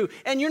going through.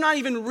 And you're not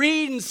even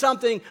reading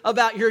something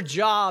about your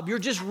job. You're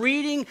just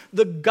reading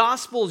the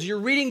Gospels. You're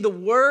reading the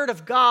Word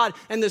of God.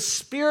 And the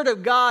Spirit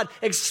of God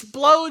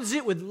explodes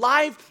it with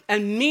life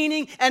and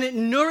meaning. And it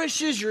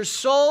nourishes your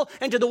soul.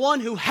 And to the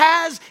one who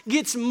has,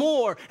 gets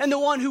more. And the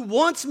one who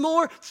wants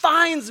more,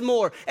 finds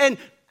more. And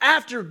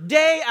after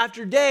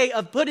day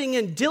of putting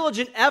in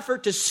diligent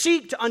effort to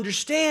seek to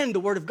understand the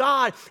Word of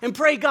God and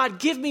pray, God,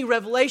 give me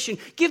revelation,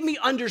 give me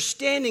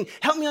understanding,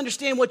 help me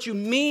understand what you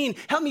mean,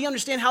 help me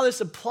understand how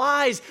this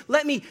applies,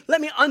 let me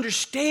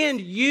understand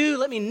you,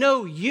 let me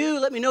know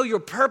your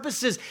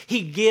purposes.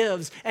 He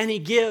gives and he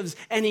gives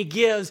and he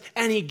gives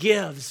and he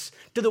gives.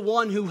 To the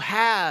one who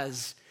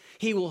has,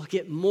 he will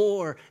get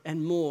more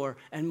and more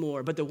and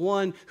more. But the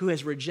one who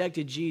has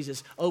rejected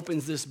Jesus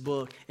opens this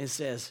book and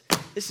says,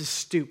 this is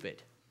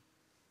stupid.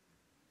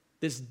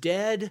 This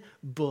dead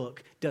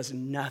book does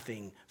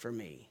nothing for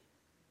me.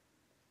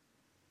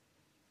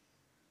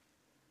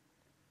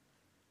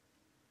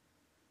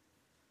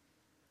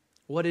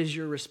 What is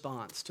your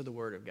response to the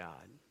Word of God?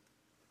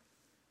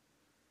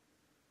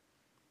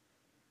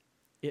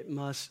 It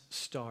must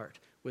start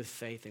with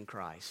faith in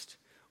Christ,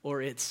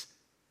 or it's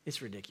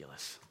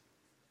ridiculous.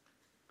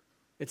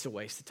 It's a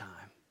waste of time.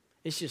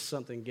 It's just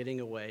something getting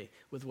away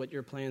with what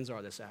your plans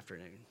are this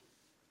afternoon.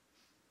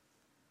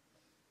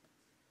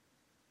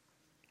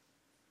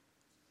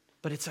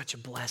 But it's such a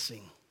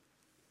blessing.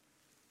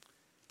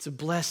 It's a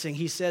blessing.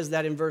 He says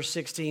that in verse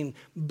 16.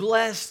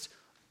 Blessed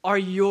are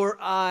your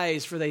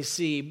eyes, for they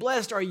see.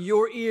 Blessed are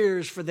your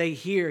ears, for they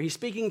hear. He's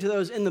speaking to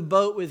those in the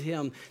boat with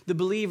him, the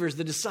believers,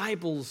 the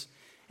disciples.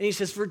 And he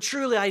says, for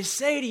truly I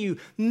say to you,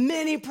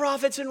 many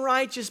prophets and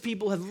righteous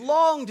people have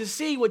longed to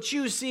see what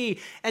you see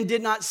and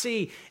did not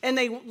see. And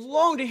they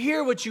long to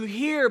hear what you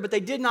hear, but they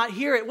did not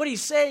hear it. What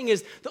he's saying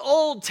is the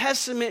Old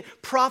Testament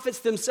prophets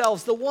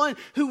themselves, the one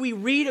who we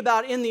read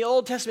about in the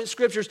Old Testament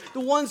scriptures, the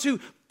ones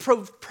who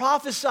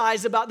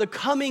prophesies about the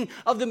coming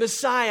of the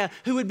Messiah,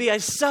 who would be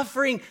a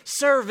suffering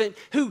servant,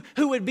 who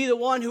would be the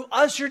one who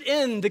ushered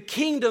in the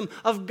kingdom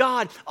of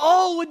God.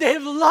 Oh, would they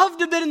have loved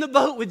to have been in the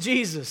boat with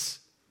Jesus?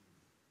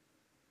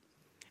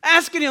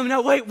 Asking him,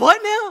 now wait,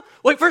 what now?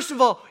 Wait, first of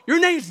all,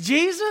 your name's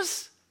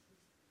Jesus?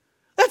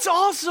 That's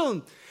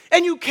awesome.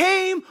 And you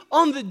came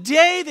on the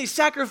day they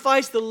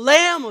sacrificed the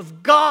Lamb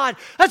of God.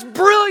 That's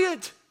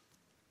brilliant.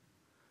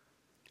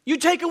 You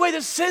take away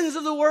the sins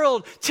of the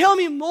world. Tell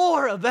me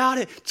more about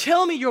it.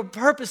 Tell me your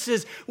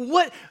purposes.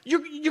 What you're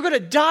going to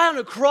die on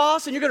a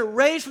cross, and you're going to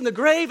raise from the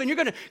grave, and you're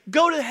going to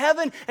go to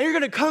heaven, and you're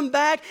going to come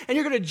back, and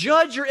you're going to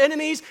judge your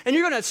enemies, and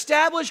you're going to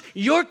establish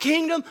your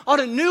kingdom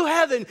on a new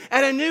heaven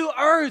and a new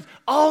earth.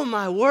 Oh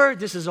my word,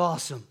 this is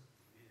awesome.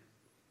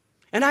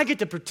 And I get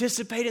to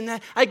participate in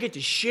that. I get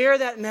to share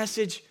that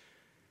message.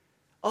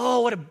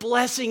 Oh, what a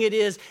blessing it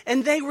is.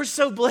 And they were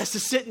so blessed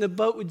to sit in the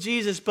boat with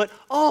Jesus, but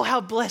oh,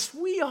 how blessed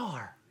we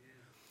are.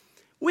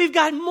 We've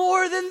got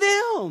more than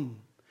them.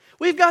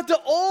 We've got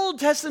the Old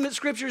Testament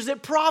scriptures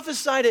that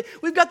prophesied it.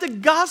 We've got the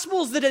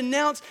Gospels that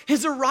announce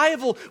his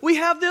arrival. We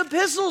have the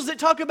epistles that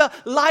talk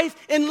about life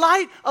in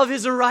light of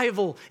his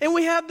arrival. And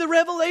we have the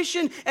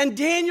Revelation and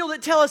Daniel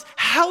that tell us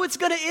how it's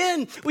going to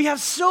end. We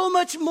have so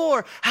much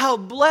more. How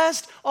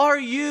blessed are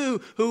you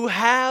who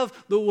have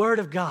the Word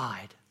of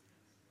God.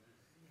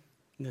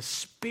 And the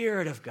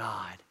Spirit of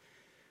God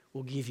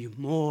will give you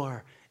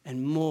more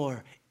and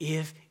more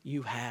if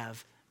you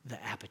have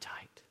the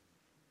appetite.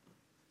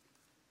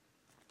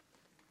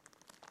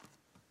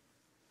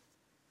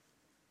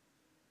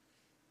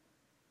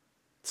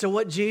 So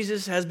what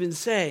Jesus has been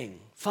saying,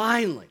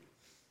 finally,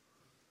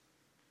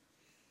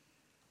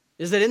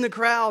 is that in the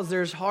crowds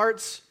there's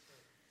hearts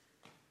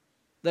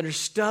that are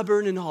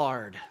stubborn and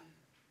hard.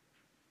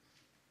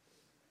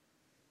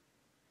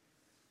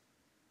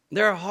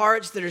 There are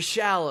hearts that are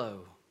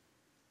shallow.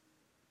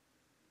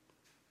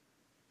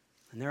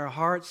 And there are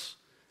hearts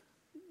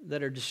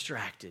that are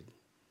distracted.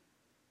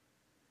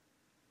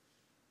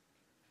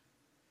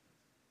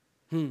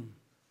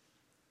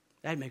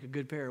 That'd make a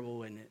good parable,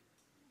 wouldn't it?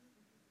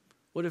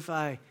 What if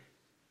I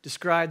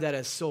describe that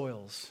as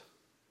soils?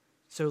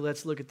 So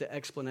let's look at the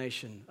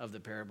explanation of the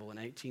parable in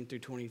 18 through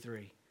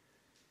 23.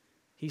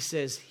 He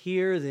says,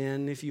 hear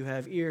then, if you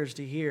have ears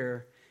to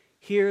hear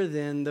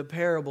then the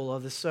parable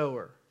of the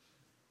sower.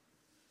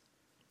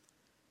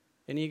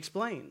 And he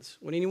explains,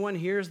 when anyone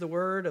hears the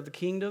word of the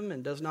kingdom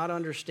and does not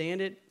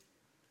understand it,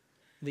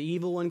 the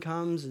evil one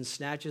comes and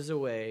snatches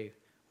away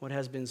what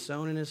has been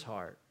sown in his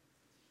heart.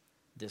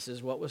 This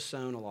is what was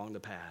sown along the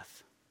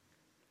path.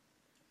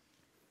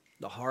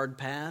 The hard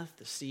path,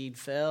 the seed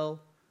fell.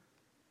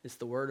 It's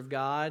the word of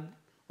God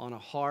on a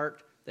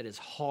heart that is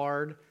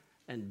hard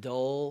and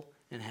dull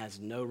and has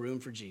no room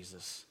for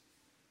Jesus.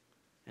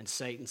 And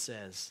Satan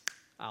says,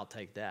 I'll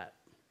take that.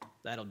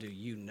 That'll do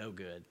you no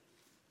good.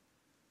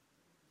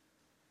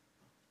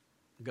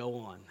 Go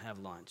on, have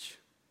lunch.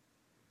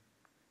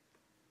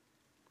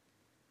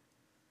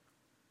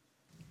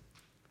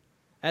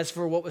 As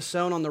for what was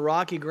sown on the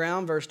rocky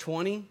ground, verse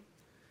 20,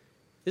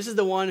 this is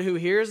the one who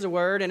hears the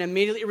word and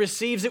immediately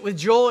receives it with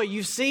joy.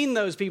 You've seen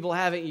those people,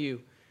 haven't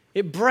you?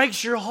 It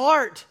breaks your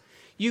heart.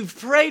 You've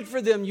prayed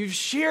for them, you've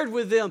shared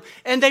with them,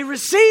 and they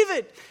receive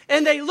it.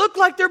 And they look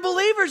like they're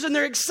believers, and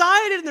they're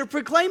excited, and they're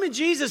proclaiming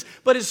Jesus.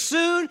 But as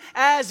soon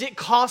as it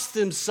costs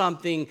them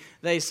something,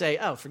 they say,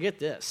 oh, forget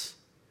this.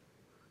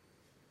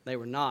 They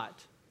were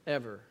not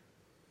ever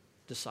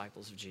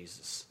disciples of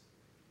Jesus.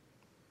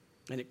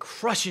 And it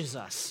crushes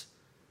us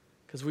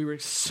because we were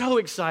so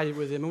excited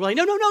with him. And we're like,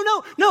 no,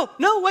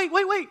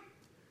 wait.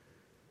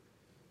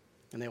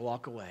 And they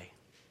walk away.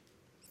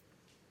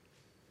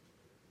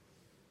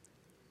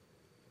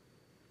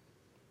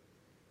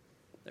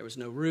 There was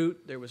no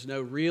root. There was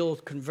no real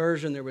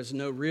conversion. There was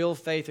no real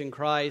faith in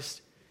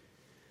Christ.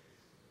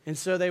 And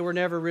so they were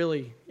never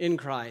really in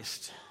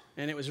Christ.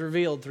 And it was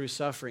revealed through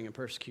suffering and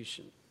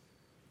persecution.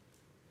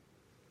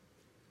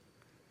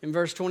 In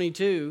verse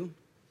 22,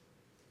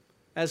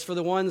 as for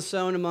the one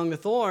sown among the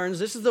thorns,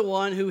 this is the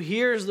one who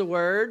hears the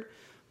word,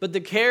 but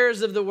the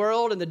cares of the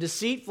world and the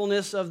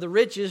deceitfulness of the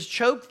riches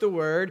choke the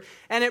word,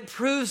 and it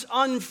proves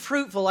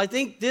unfruitful. I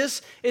think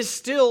this is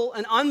still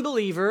an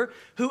unbeliever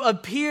who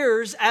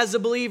appears as a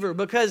believer,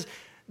 because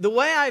the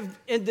way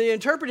the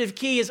interpretive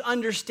key is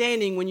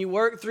understanding when you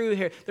work through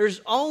here. There's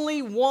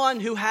only one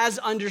who has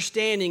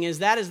understanding,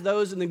 that is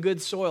those in the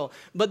good soil.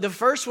 But the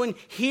first one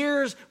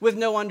hears with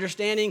no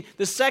understanding.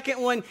 The second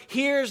one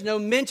hears no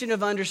mention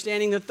of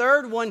understanding. The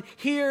third one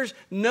hears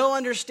no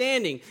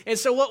understanding. And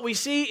so what we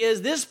see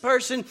is this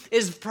person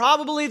is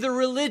probably the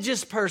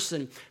religious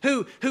person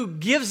who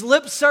gives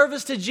lip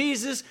service to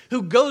Jesus,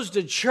 who goes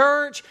to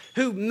church,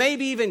 who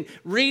maybe even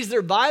reads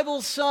their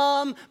Bible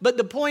some. But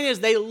the point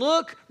is they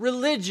look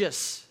religious.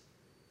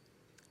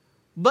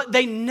 but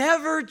they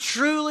never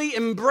truly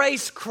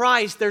embrace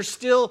Christ. They're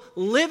still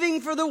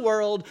living for the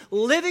world,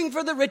 living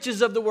for the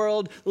riches of the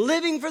world,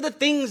 living for the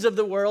things of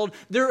the world.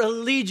 Their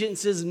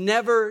allegiances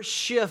never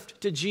shift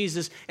to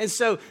Jesus, and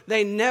so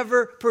they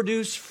never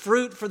produce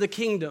fruit for the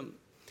kingdom.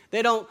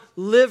 They don't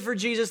live for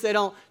Jesus. They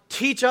don't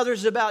teach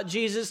others about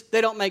Jesus.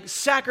 They don't make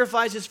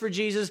sacrifices for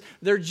Jesus.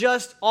 They're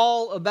just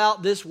all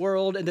about this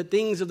world and the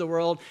things of the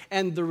world,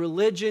 and the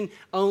religion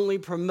only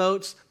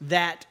promotes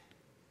that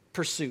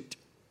pursuit.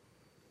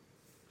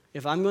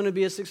 If I'm going to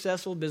be a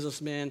successful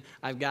businessman,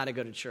 I've got to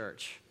go to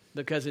church,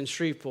 because in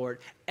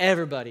Shreveport,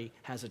 everybody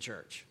has a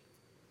church.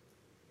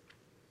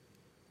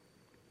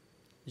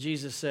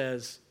 Jesus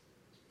says,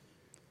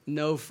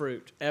 no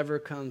fruit ever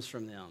comes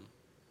from them.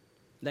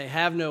 They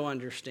have no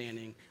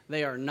understanding.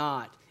 They are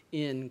not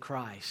in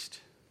Christ.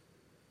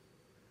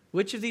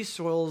 Which of these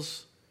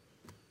soils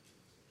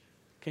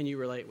can you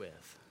relate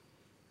with?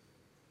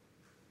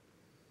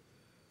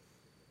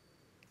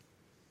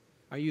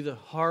 Are you the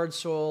hard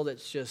soil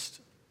that's just,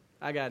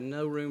 I got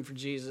no room for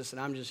Jesus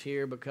and I'm just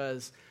here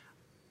because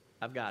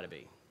I've got to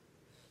be?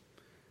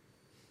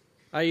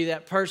 Are you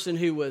that person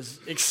who was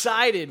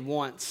excited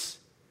once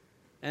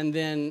and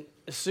then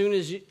as soon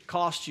as it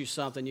cost you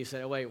something, you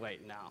say, oh,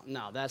 wait,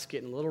 no, that's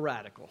getting a little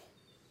radical?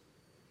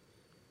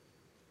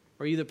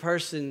 Or are you the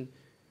person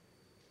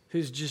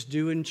who's just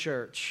doing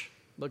church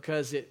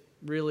because it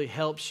really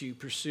helps you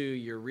pursue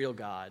your real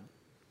God,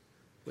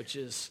 which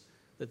is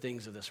the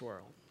things of this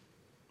world?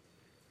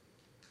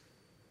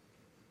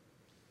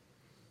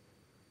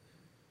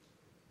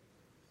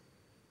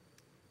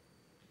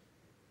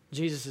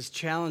 Jesus is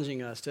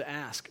challenging us to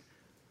ask,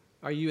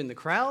 are you in the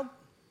crowd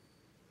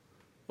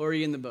or are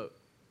you in the boat?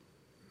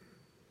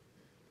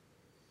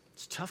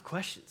 It's tough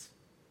questions.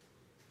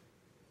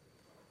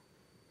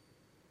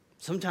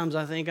 Sometimes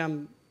I think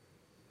I'm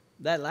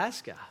that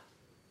last guy.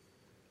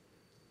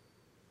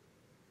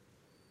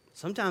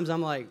 Sometimes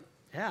I'm like,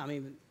 yeah,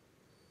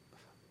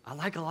 I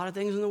like a lot of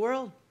things in the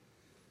world.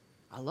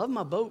 I love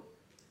my boat.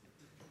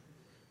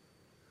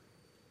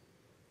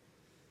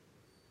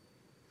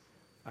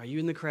 Are you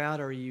in the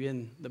crowd or are you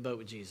in the boat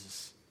with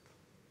Jesus?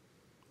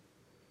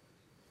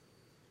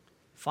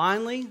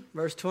 Finally,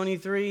 verse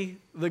 23,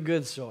 the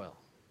good soil.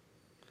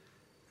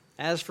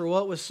 As for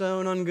what was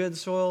sown on good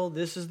soil,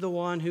 this is the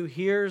one who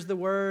hears the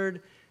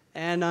word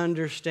and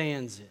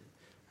understands it.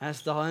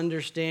 That's the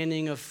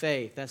understanding of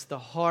faith. That's the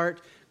heart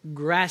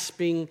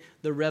grasping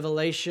the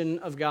revelation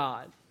of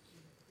God.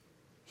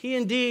 He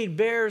indeed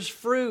bears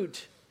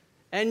fruit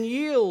and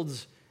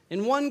yields,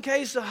 in one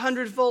case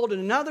 100-fold, in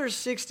another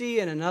 60,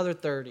 and another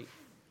 30.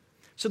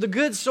 So the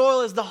good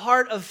soil is the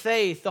heart of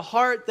faith, the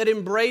heart that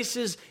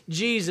embraces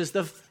Jesus,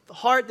 the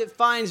heart that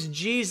finds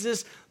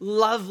Jesus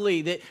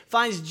lovely, that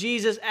finds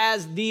Jesus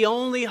as the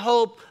only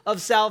hope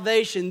of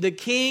salvation, the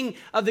King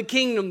of the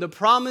kingdom, the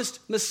promised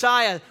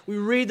Messiah. We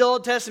read the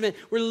Old Testament,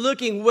 we're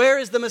looking, where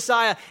is the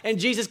Messiah? And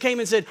Jesus came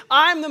and said,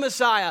 I'm the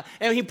Messiah.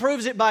 And he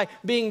proves it by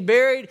being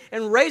buried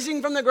and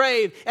raising from the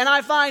grave. And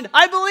I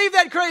believe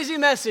that crazy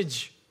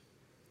message.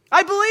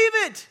 I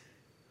believe it.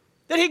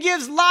 That he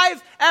gives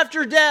life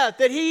after death,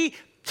 that he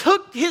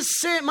took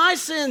my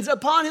sins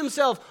upon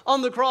himself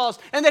on the cross,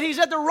 and that he's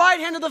at the right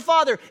hand of the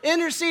Father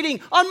interceding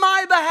on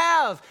my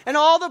behalf. And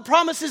all the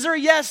promises are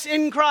yes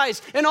in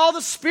Christ, and all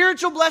the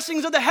spiritual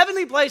blessings of the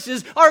heavenly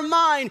places are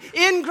mine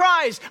in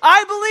Christ.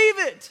 I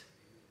believe it.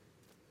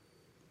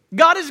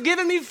 God has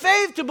given me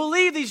faith to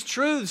believe these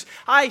truths.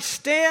 I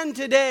stand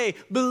today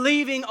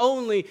believing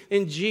only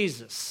in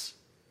Jesus.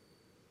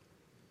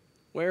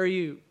 Where are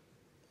you?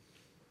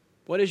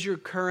 What is your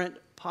current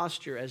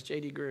posture, as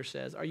J.D. Greear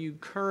says? Are you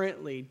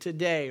currently,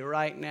 today,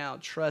 right now,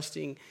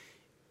 trusting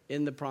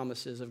in the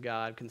promises of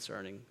God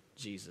concerning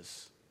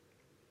Jesus?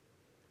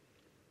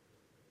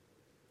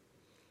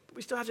 But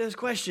we still have to ask this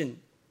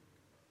question.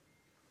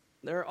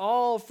 They're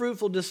all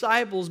fruitful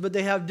disciples, but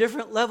they have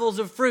different levels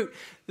of fruit.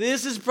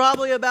 This is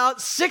probably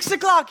about 6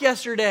 o'clock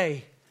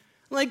yesterday.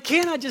 I'm like,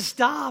 can't I just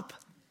stop?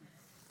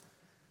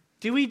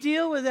 Do we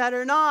deal with that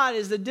or not?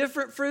 Is the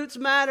different fruits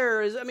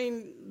matter?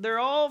 They're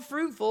all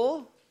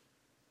fruitful.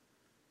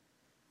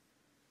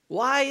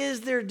 Why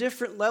is there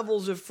different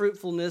levels of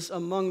fruitfulness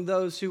among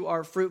those who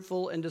are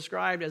fruitful and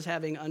described as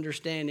having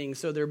understanding,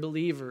 so they're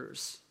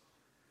believers?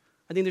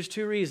 I think there's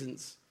 2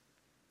 reasons.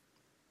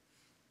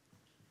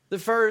 The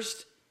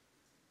first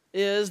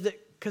is that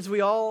because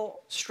we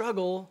all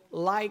struggle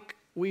like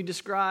we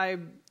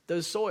describe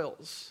those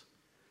soils.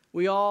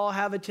 We all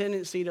have a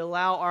tendency to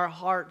allow our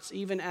hearts,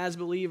 even as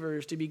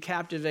believers, to be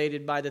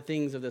captivated by the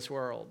things of this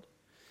world.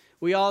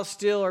 We all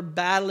still are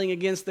battling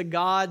against the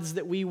gods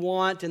that we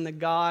want and the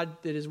God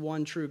that is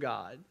one true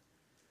God.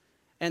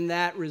 And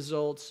that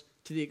results,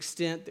 to the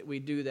extent that we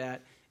do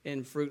that,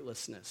 in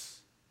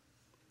fruitlessness.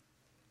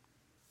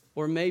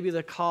 Or maybe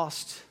the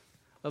cost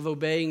of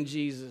obeying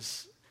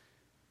Jesus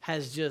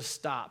has just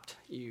stopped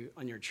you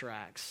on your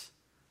tracks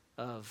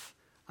of,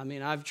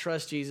 I've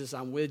trusted Jesus,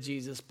 I'm with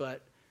Jesus,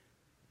 but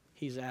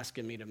he's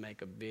asking me to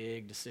make a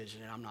big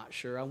decision, and I'm not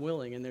sure I'm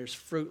willing, and there's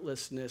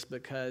fruitlessness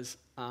because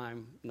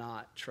I'm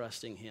not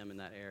trusting him in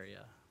that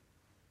area.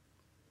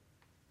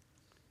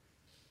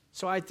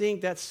 So I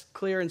think that's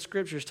clear in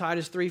Scriptures.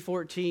 Titus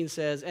 3:14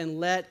 says, and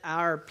let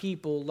our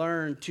people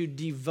learn to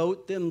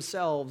devote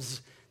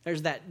themselves.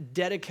 There's that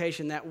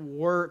dedication, that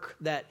work,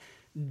 that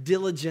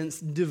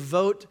diligence,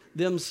 devote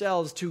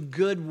themselves to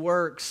good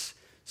works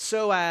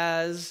so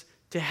as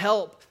to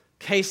help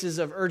cases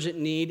of urgent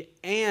need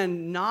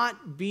and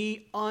not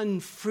be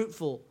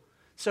unfruitful.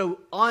 So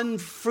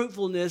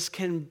unfruitfulness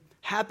can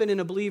happen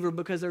in a believer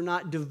because they're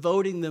not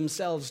devoting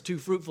themselves to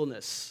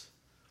fruitfulness.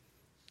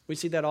 We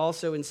see that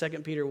also in 2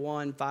 Peter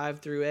 1, 5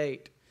 through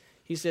 8.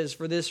 He says,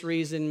 for this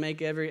reason,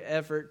 make every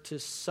effort to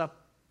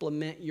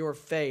supplement your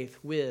faith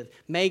with.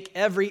 Make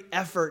every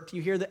effort.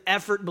 You hear the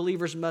effort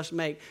believers must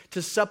make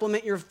to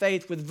supplement your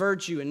faith with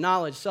virtue and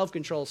knowledge,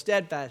 self-control,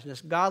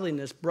 steadfastness,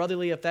 godliness,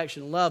 brotherly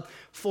affection, love.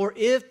 For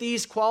if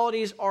these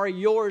qualities are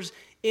yours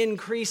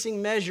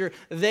increasing measure,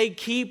 they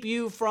keep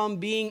you from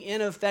being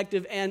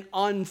ineffective and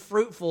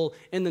unfruitful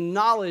in the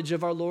knowledge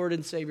of our Lord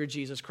and Savior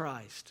Jesus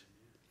Christ.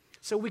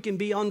 So we can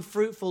be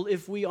unfruitful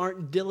if we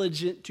aren't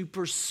diligent to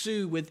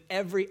pursue with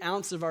every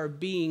ounce of our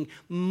being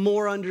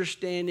more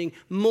understanding,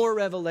 more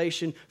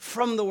revelation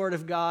from the Word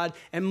of God,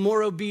 and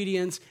more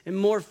obedience and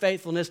more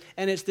faithfulness.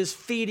 And it's this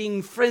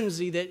feeding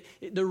frenzy that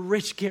the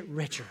rich get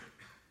richer.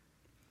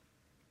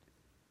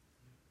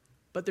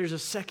 But there's a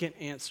second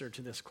answer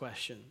to this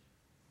question,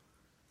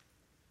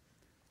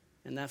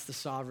 and that's the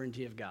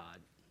sovereignty of God.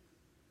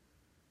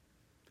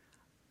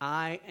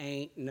 I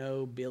ain't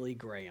no Billy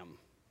Graham.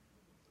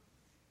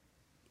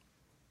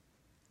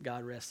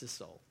 God rest his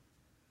soul.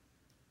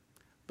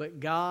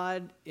 But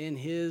God, in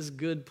his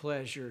good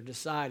pleasure,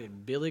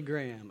 decided Billy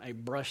Graham, a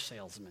brush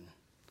salesman,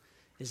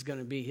 is going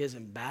to be his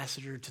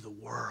ambassador to the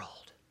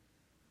world.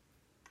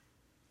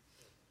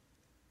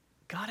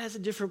 God has a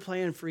different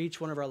plan for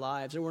each one of our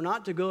lives, and we're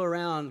not to go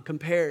around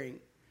comparing.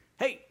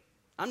 Hey,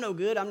 I'm no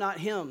good, I'm not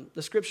him.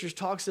 The Scriptures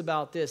talks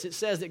about this. It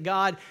says that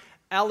God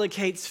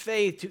allocates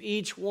faith to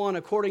each one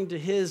according to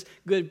his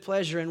good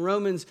pleasure. In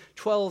Romans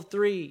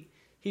 12:3,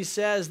 he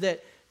says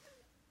that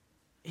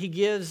he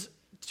gives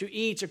to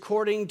each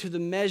according to the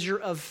measure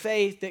of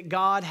faith that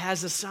God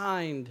has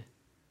assigned.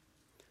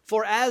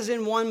 For as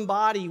in one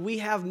body we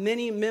have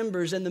many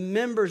members, and the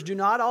members do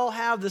not all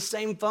have the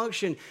same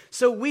function.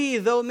 So we,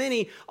 though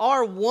many,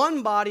 are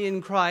one body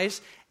in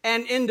Christ,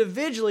 and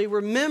individually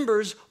we're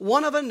members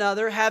one of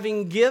another,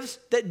 having gifts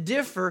that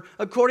differ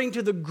according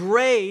to the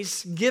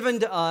grace given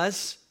to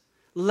us.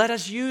 Let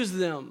us use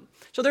them.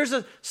 So there's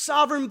a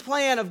sovereign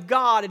plan of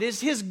God. It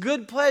is his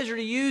good pleasure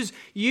to use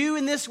you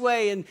in this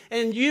way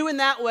and you in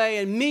that way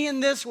and me in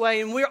this way.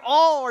 And we're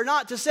all are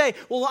not to say,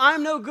 well,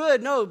 I'm no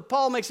good. No,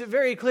 Paul makes it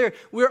very clear.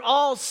 We're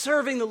all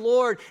serving the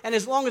Lord. And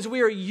as long as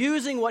we are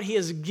using what he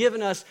has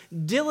given us,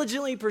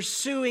 diligently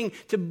pursuing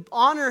to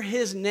honor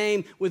his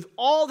name with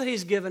all that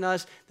he's given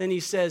us, then he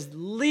says,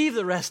 leave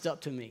the rest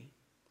up to me.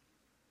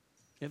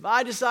 If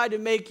I decide to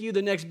make you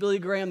the next Billy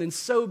Graham, then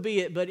so be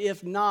it. But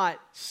if not,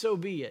 so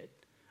be it.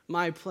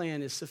 My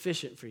plan is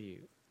sufficient for you.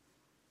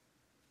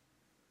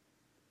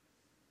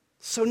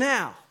 So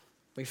now,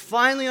 we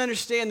finally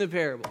understand the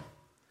parable.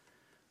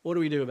 What do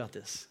we do about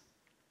this?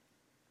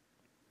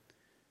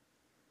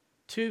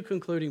 2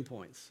 concluding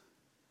points.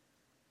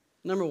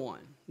 Number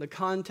 1, the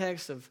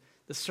context of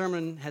the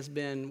sermon has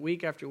been,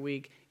 week after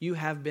week, you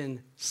have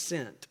been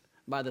sent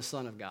by the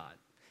Son of God.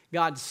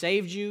 God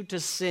saved you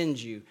to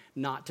send you,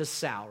 not to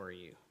sour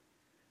you.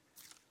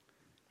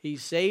 He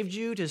saved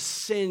you to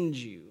send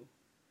you.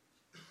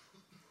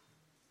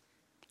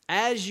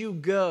 As you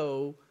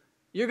go,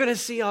 you're going to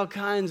see all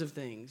kinds of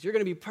things. You're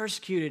going to be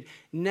persecuted.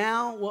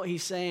 Now what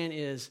he's saying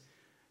is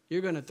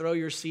you're going to throw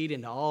your seed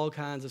into all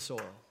kinds of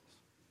soil.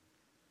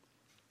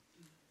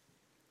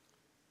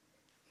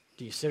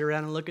 Do you sit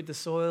around and look at the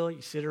soil?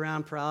 You sit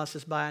around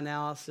paralysis by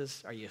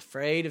analysis? Are you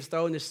afraid of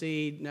throwing the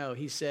seed? No,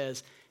 he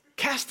says,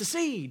 cast the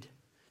seed.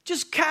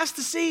 Just cast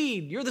the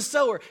seed. You're the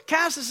sower.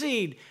 Cast the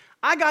seed.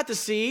 I got the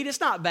seed.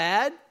 It's not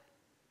bad.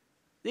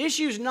 The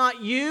issue's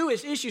not you.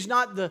 The issue's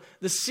not the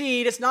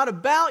seed. It's not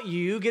about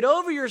you. Get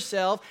over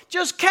yourself.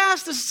 Just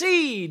cast the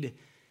seed.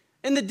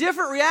 And the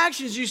different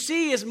reactions you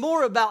see is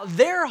more about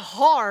their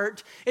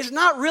heart. It's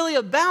not really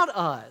about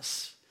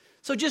us.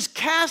 So just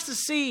cast the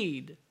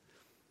seed.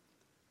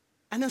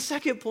 And the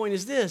second point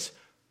is this.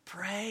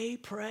 Pray,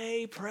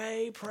 pray,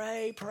 pray,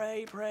 pray,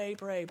 pray, pray,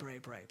 pray, pray,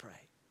 pray, pray.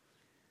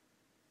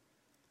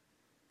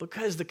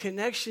 Because the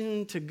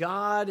connection to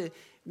God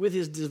with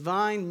his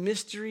divine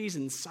mysteries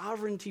and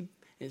sovereignty and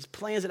his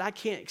plans that I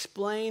can't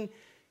explain,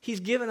 he's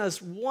given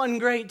us one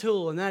great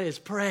tool, and that is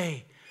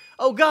pray.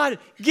 Oh God,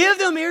 give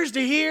them ears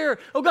to hear.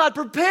 Oh God,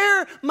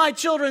 prepare my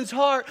children's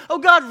heart. Oh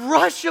God,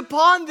 rush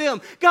upon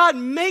them. God,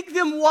 make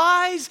them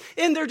wise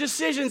in their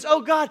decisions.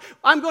 Oh God,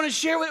 I'm going to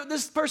share with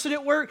this person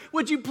at work.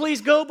 Would you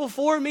please go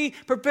before me,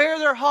 prepare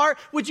their heart?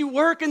 Would you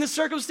work in the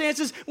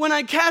circumstances? When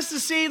I cast the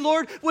seed,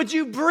 Lord, would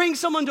you bring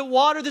someone to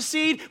water the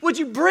seed? Would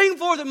you bring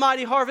forth a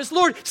mighty harvest?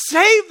 Lord,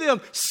 save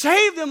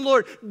them,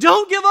 Lord.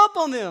 Don't give up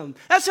on them.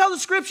 That's how the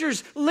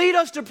scriptures lead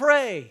us to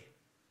pray.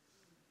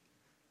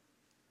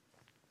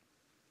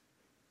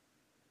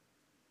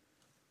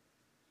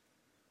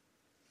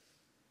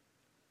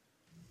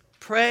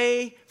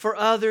 Pray for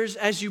others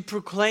as you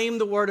proclaim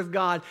the Word of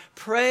God.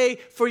 Pray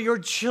for your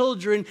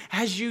children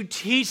as you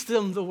teach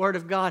them the Word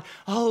of God.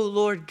 Oh,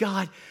 Lord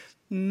God,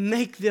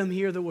 make them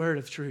hear the word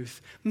of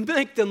truth.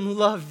 Make them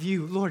love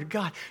you, Lord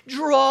God.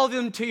 Draw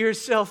them to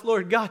yourself,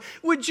 Lord God.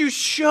 Would you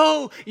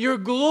show your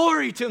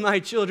glory to my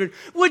children?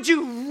 Would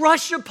you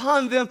rush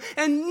upon them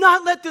and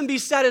not let them be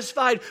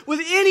satisfied with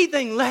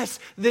anything less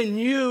than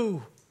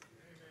you?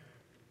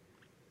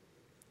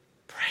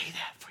 Pray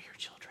that.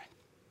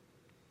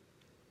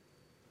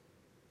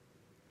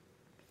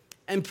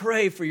 And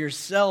pray for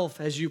yourself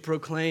as you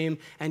proclaim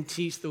and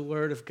teach the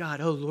word of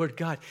God. Oh, Lord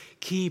God,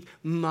 keep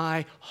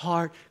my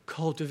heart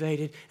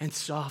cultivated and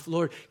soft.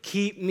 Lord,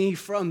 keep me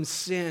from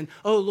sin.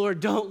 Oh, Lord,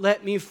 don't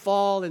let me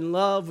fall in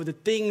love with the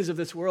things of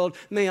this world.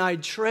 May I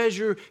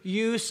treasure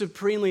you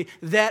supremely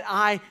that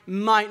I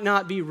might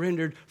not be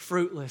rendered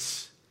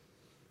fruitless.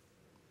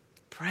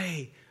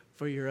 Pray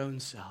for your own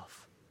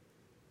self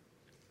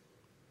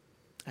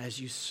as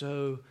you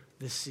sow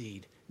the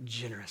seed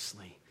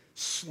generously.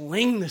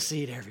 Sling the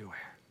seed everywhere.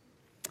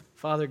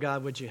 Father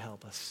God, would you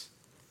help us?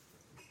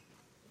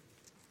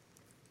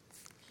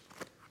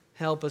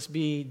 Help us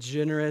be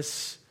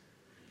generous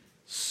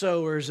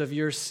sowers of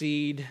your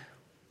seed,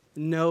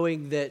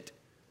 knowing that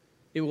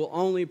it will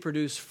only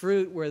produce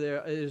fruit where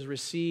it is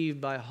received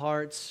by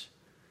hearts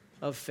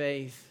of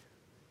faith.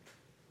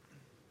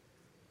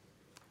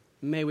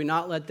 May we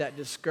not let that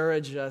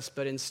discourage us,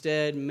 but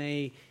instead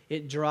may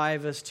it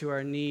drive us to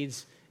our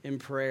knees in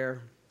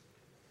prayer,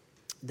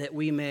 that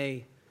we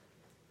may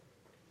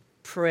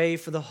pray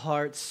for the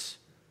hearts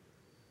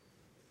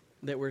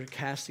that we're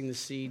casting the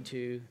seed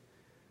to,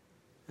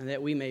 and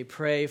that we may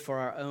pray for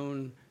our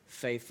own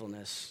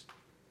faithfulness,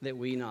 that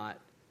we not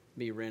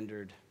be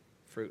rendered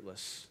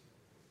fruitless.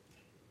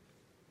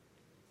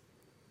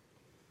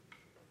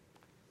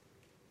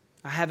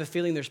 I have a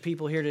feeling there's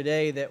people here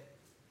today that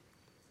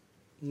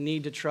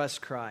need to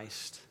trust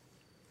Christ.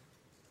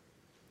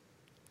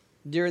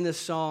 During this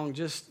song,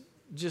 just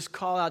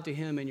call out to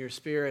him in your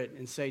spirit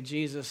and say,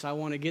 Jesus, I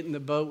want to get in the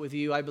boat with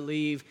you. I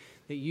believe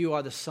that you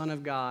are the Son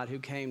of God who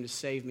came to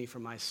save me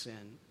from my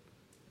sin.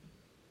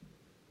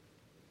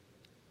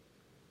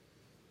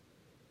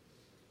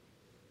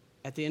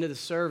 At the end of the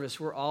service,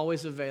 we're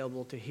always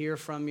available to hear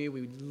from you.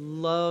 We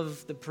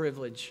love the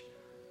privilege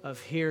of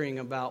hearing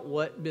about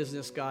what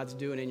business God's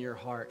doing in your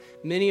heart.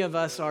 Many of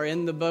us are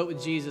in the boat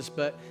with Jesus,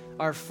 but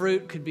our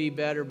fruit could be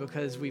better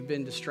because we've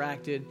been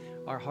distracted.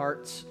 Our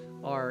hearts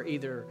are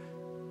either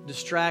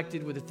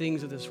distracted with the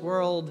things of this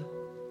world,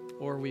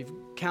 or we've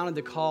counted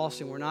the cost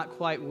and we're not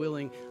quite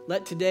willing.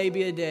 Let today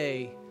be a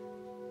day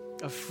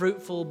of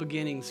fruitful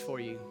beginnings for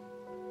you.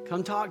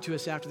 Come talk to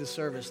us after the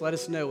service. Let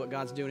us know what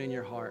God's doing in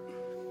your heart.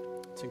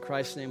 It's in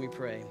Christ's name we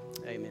pray.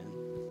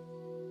 Amen.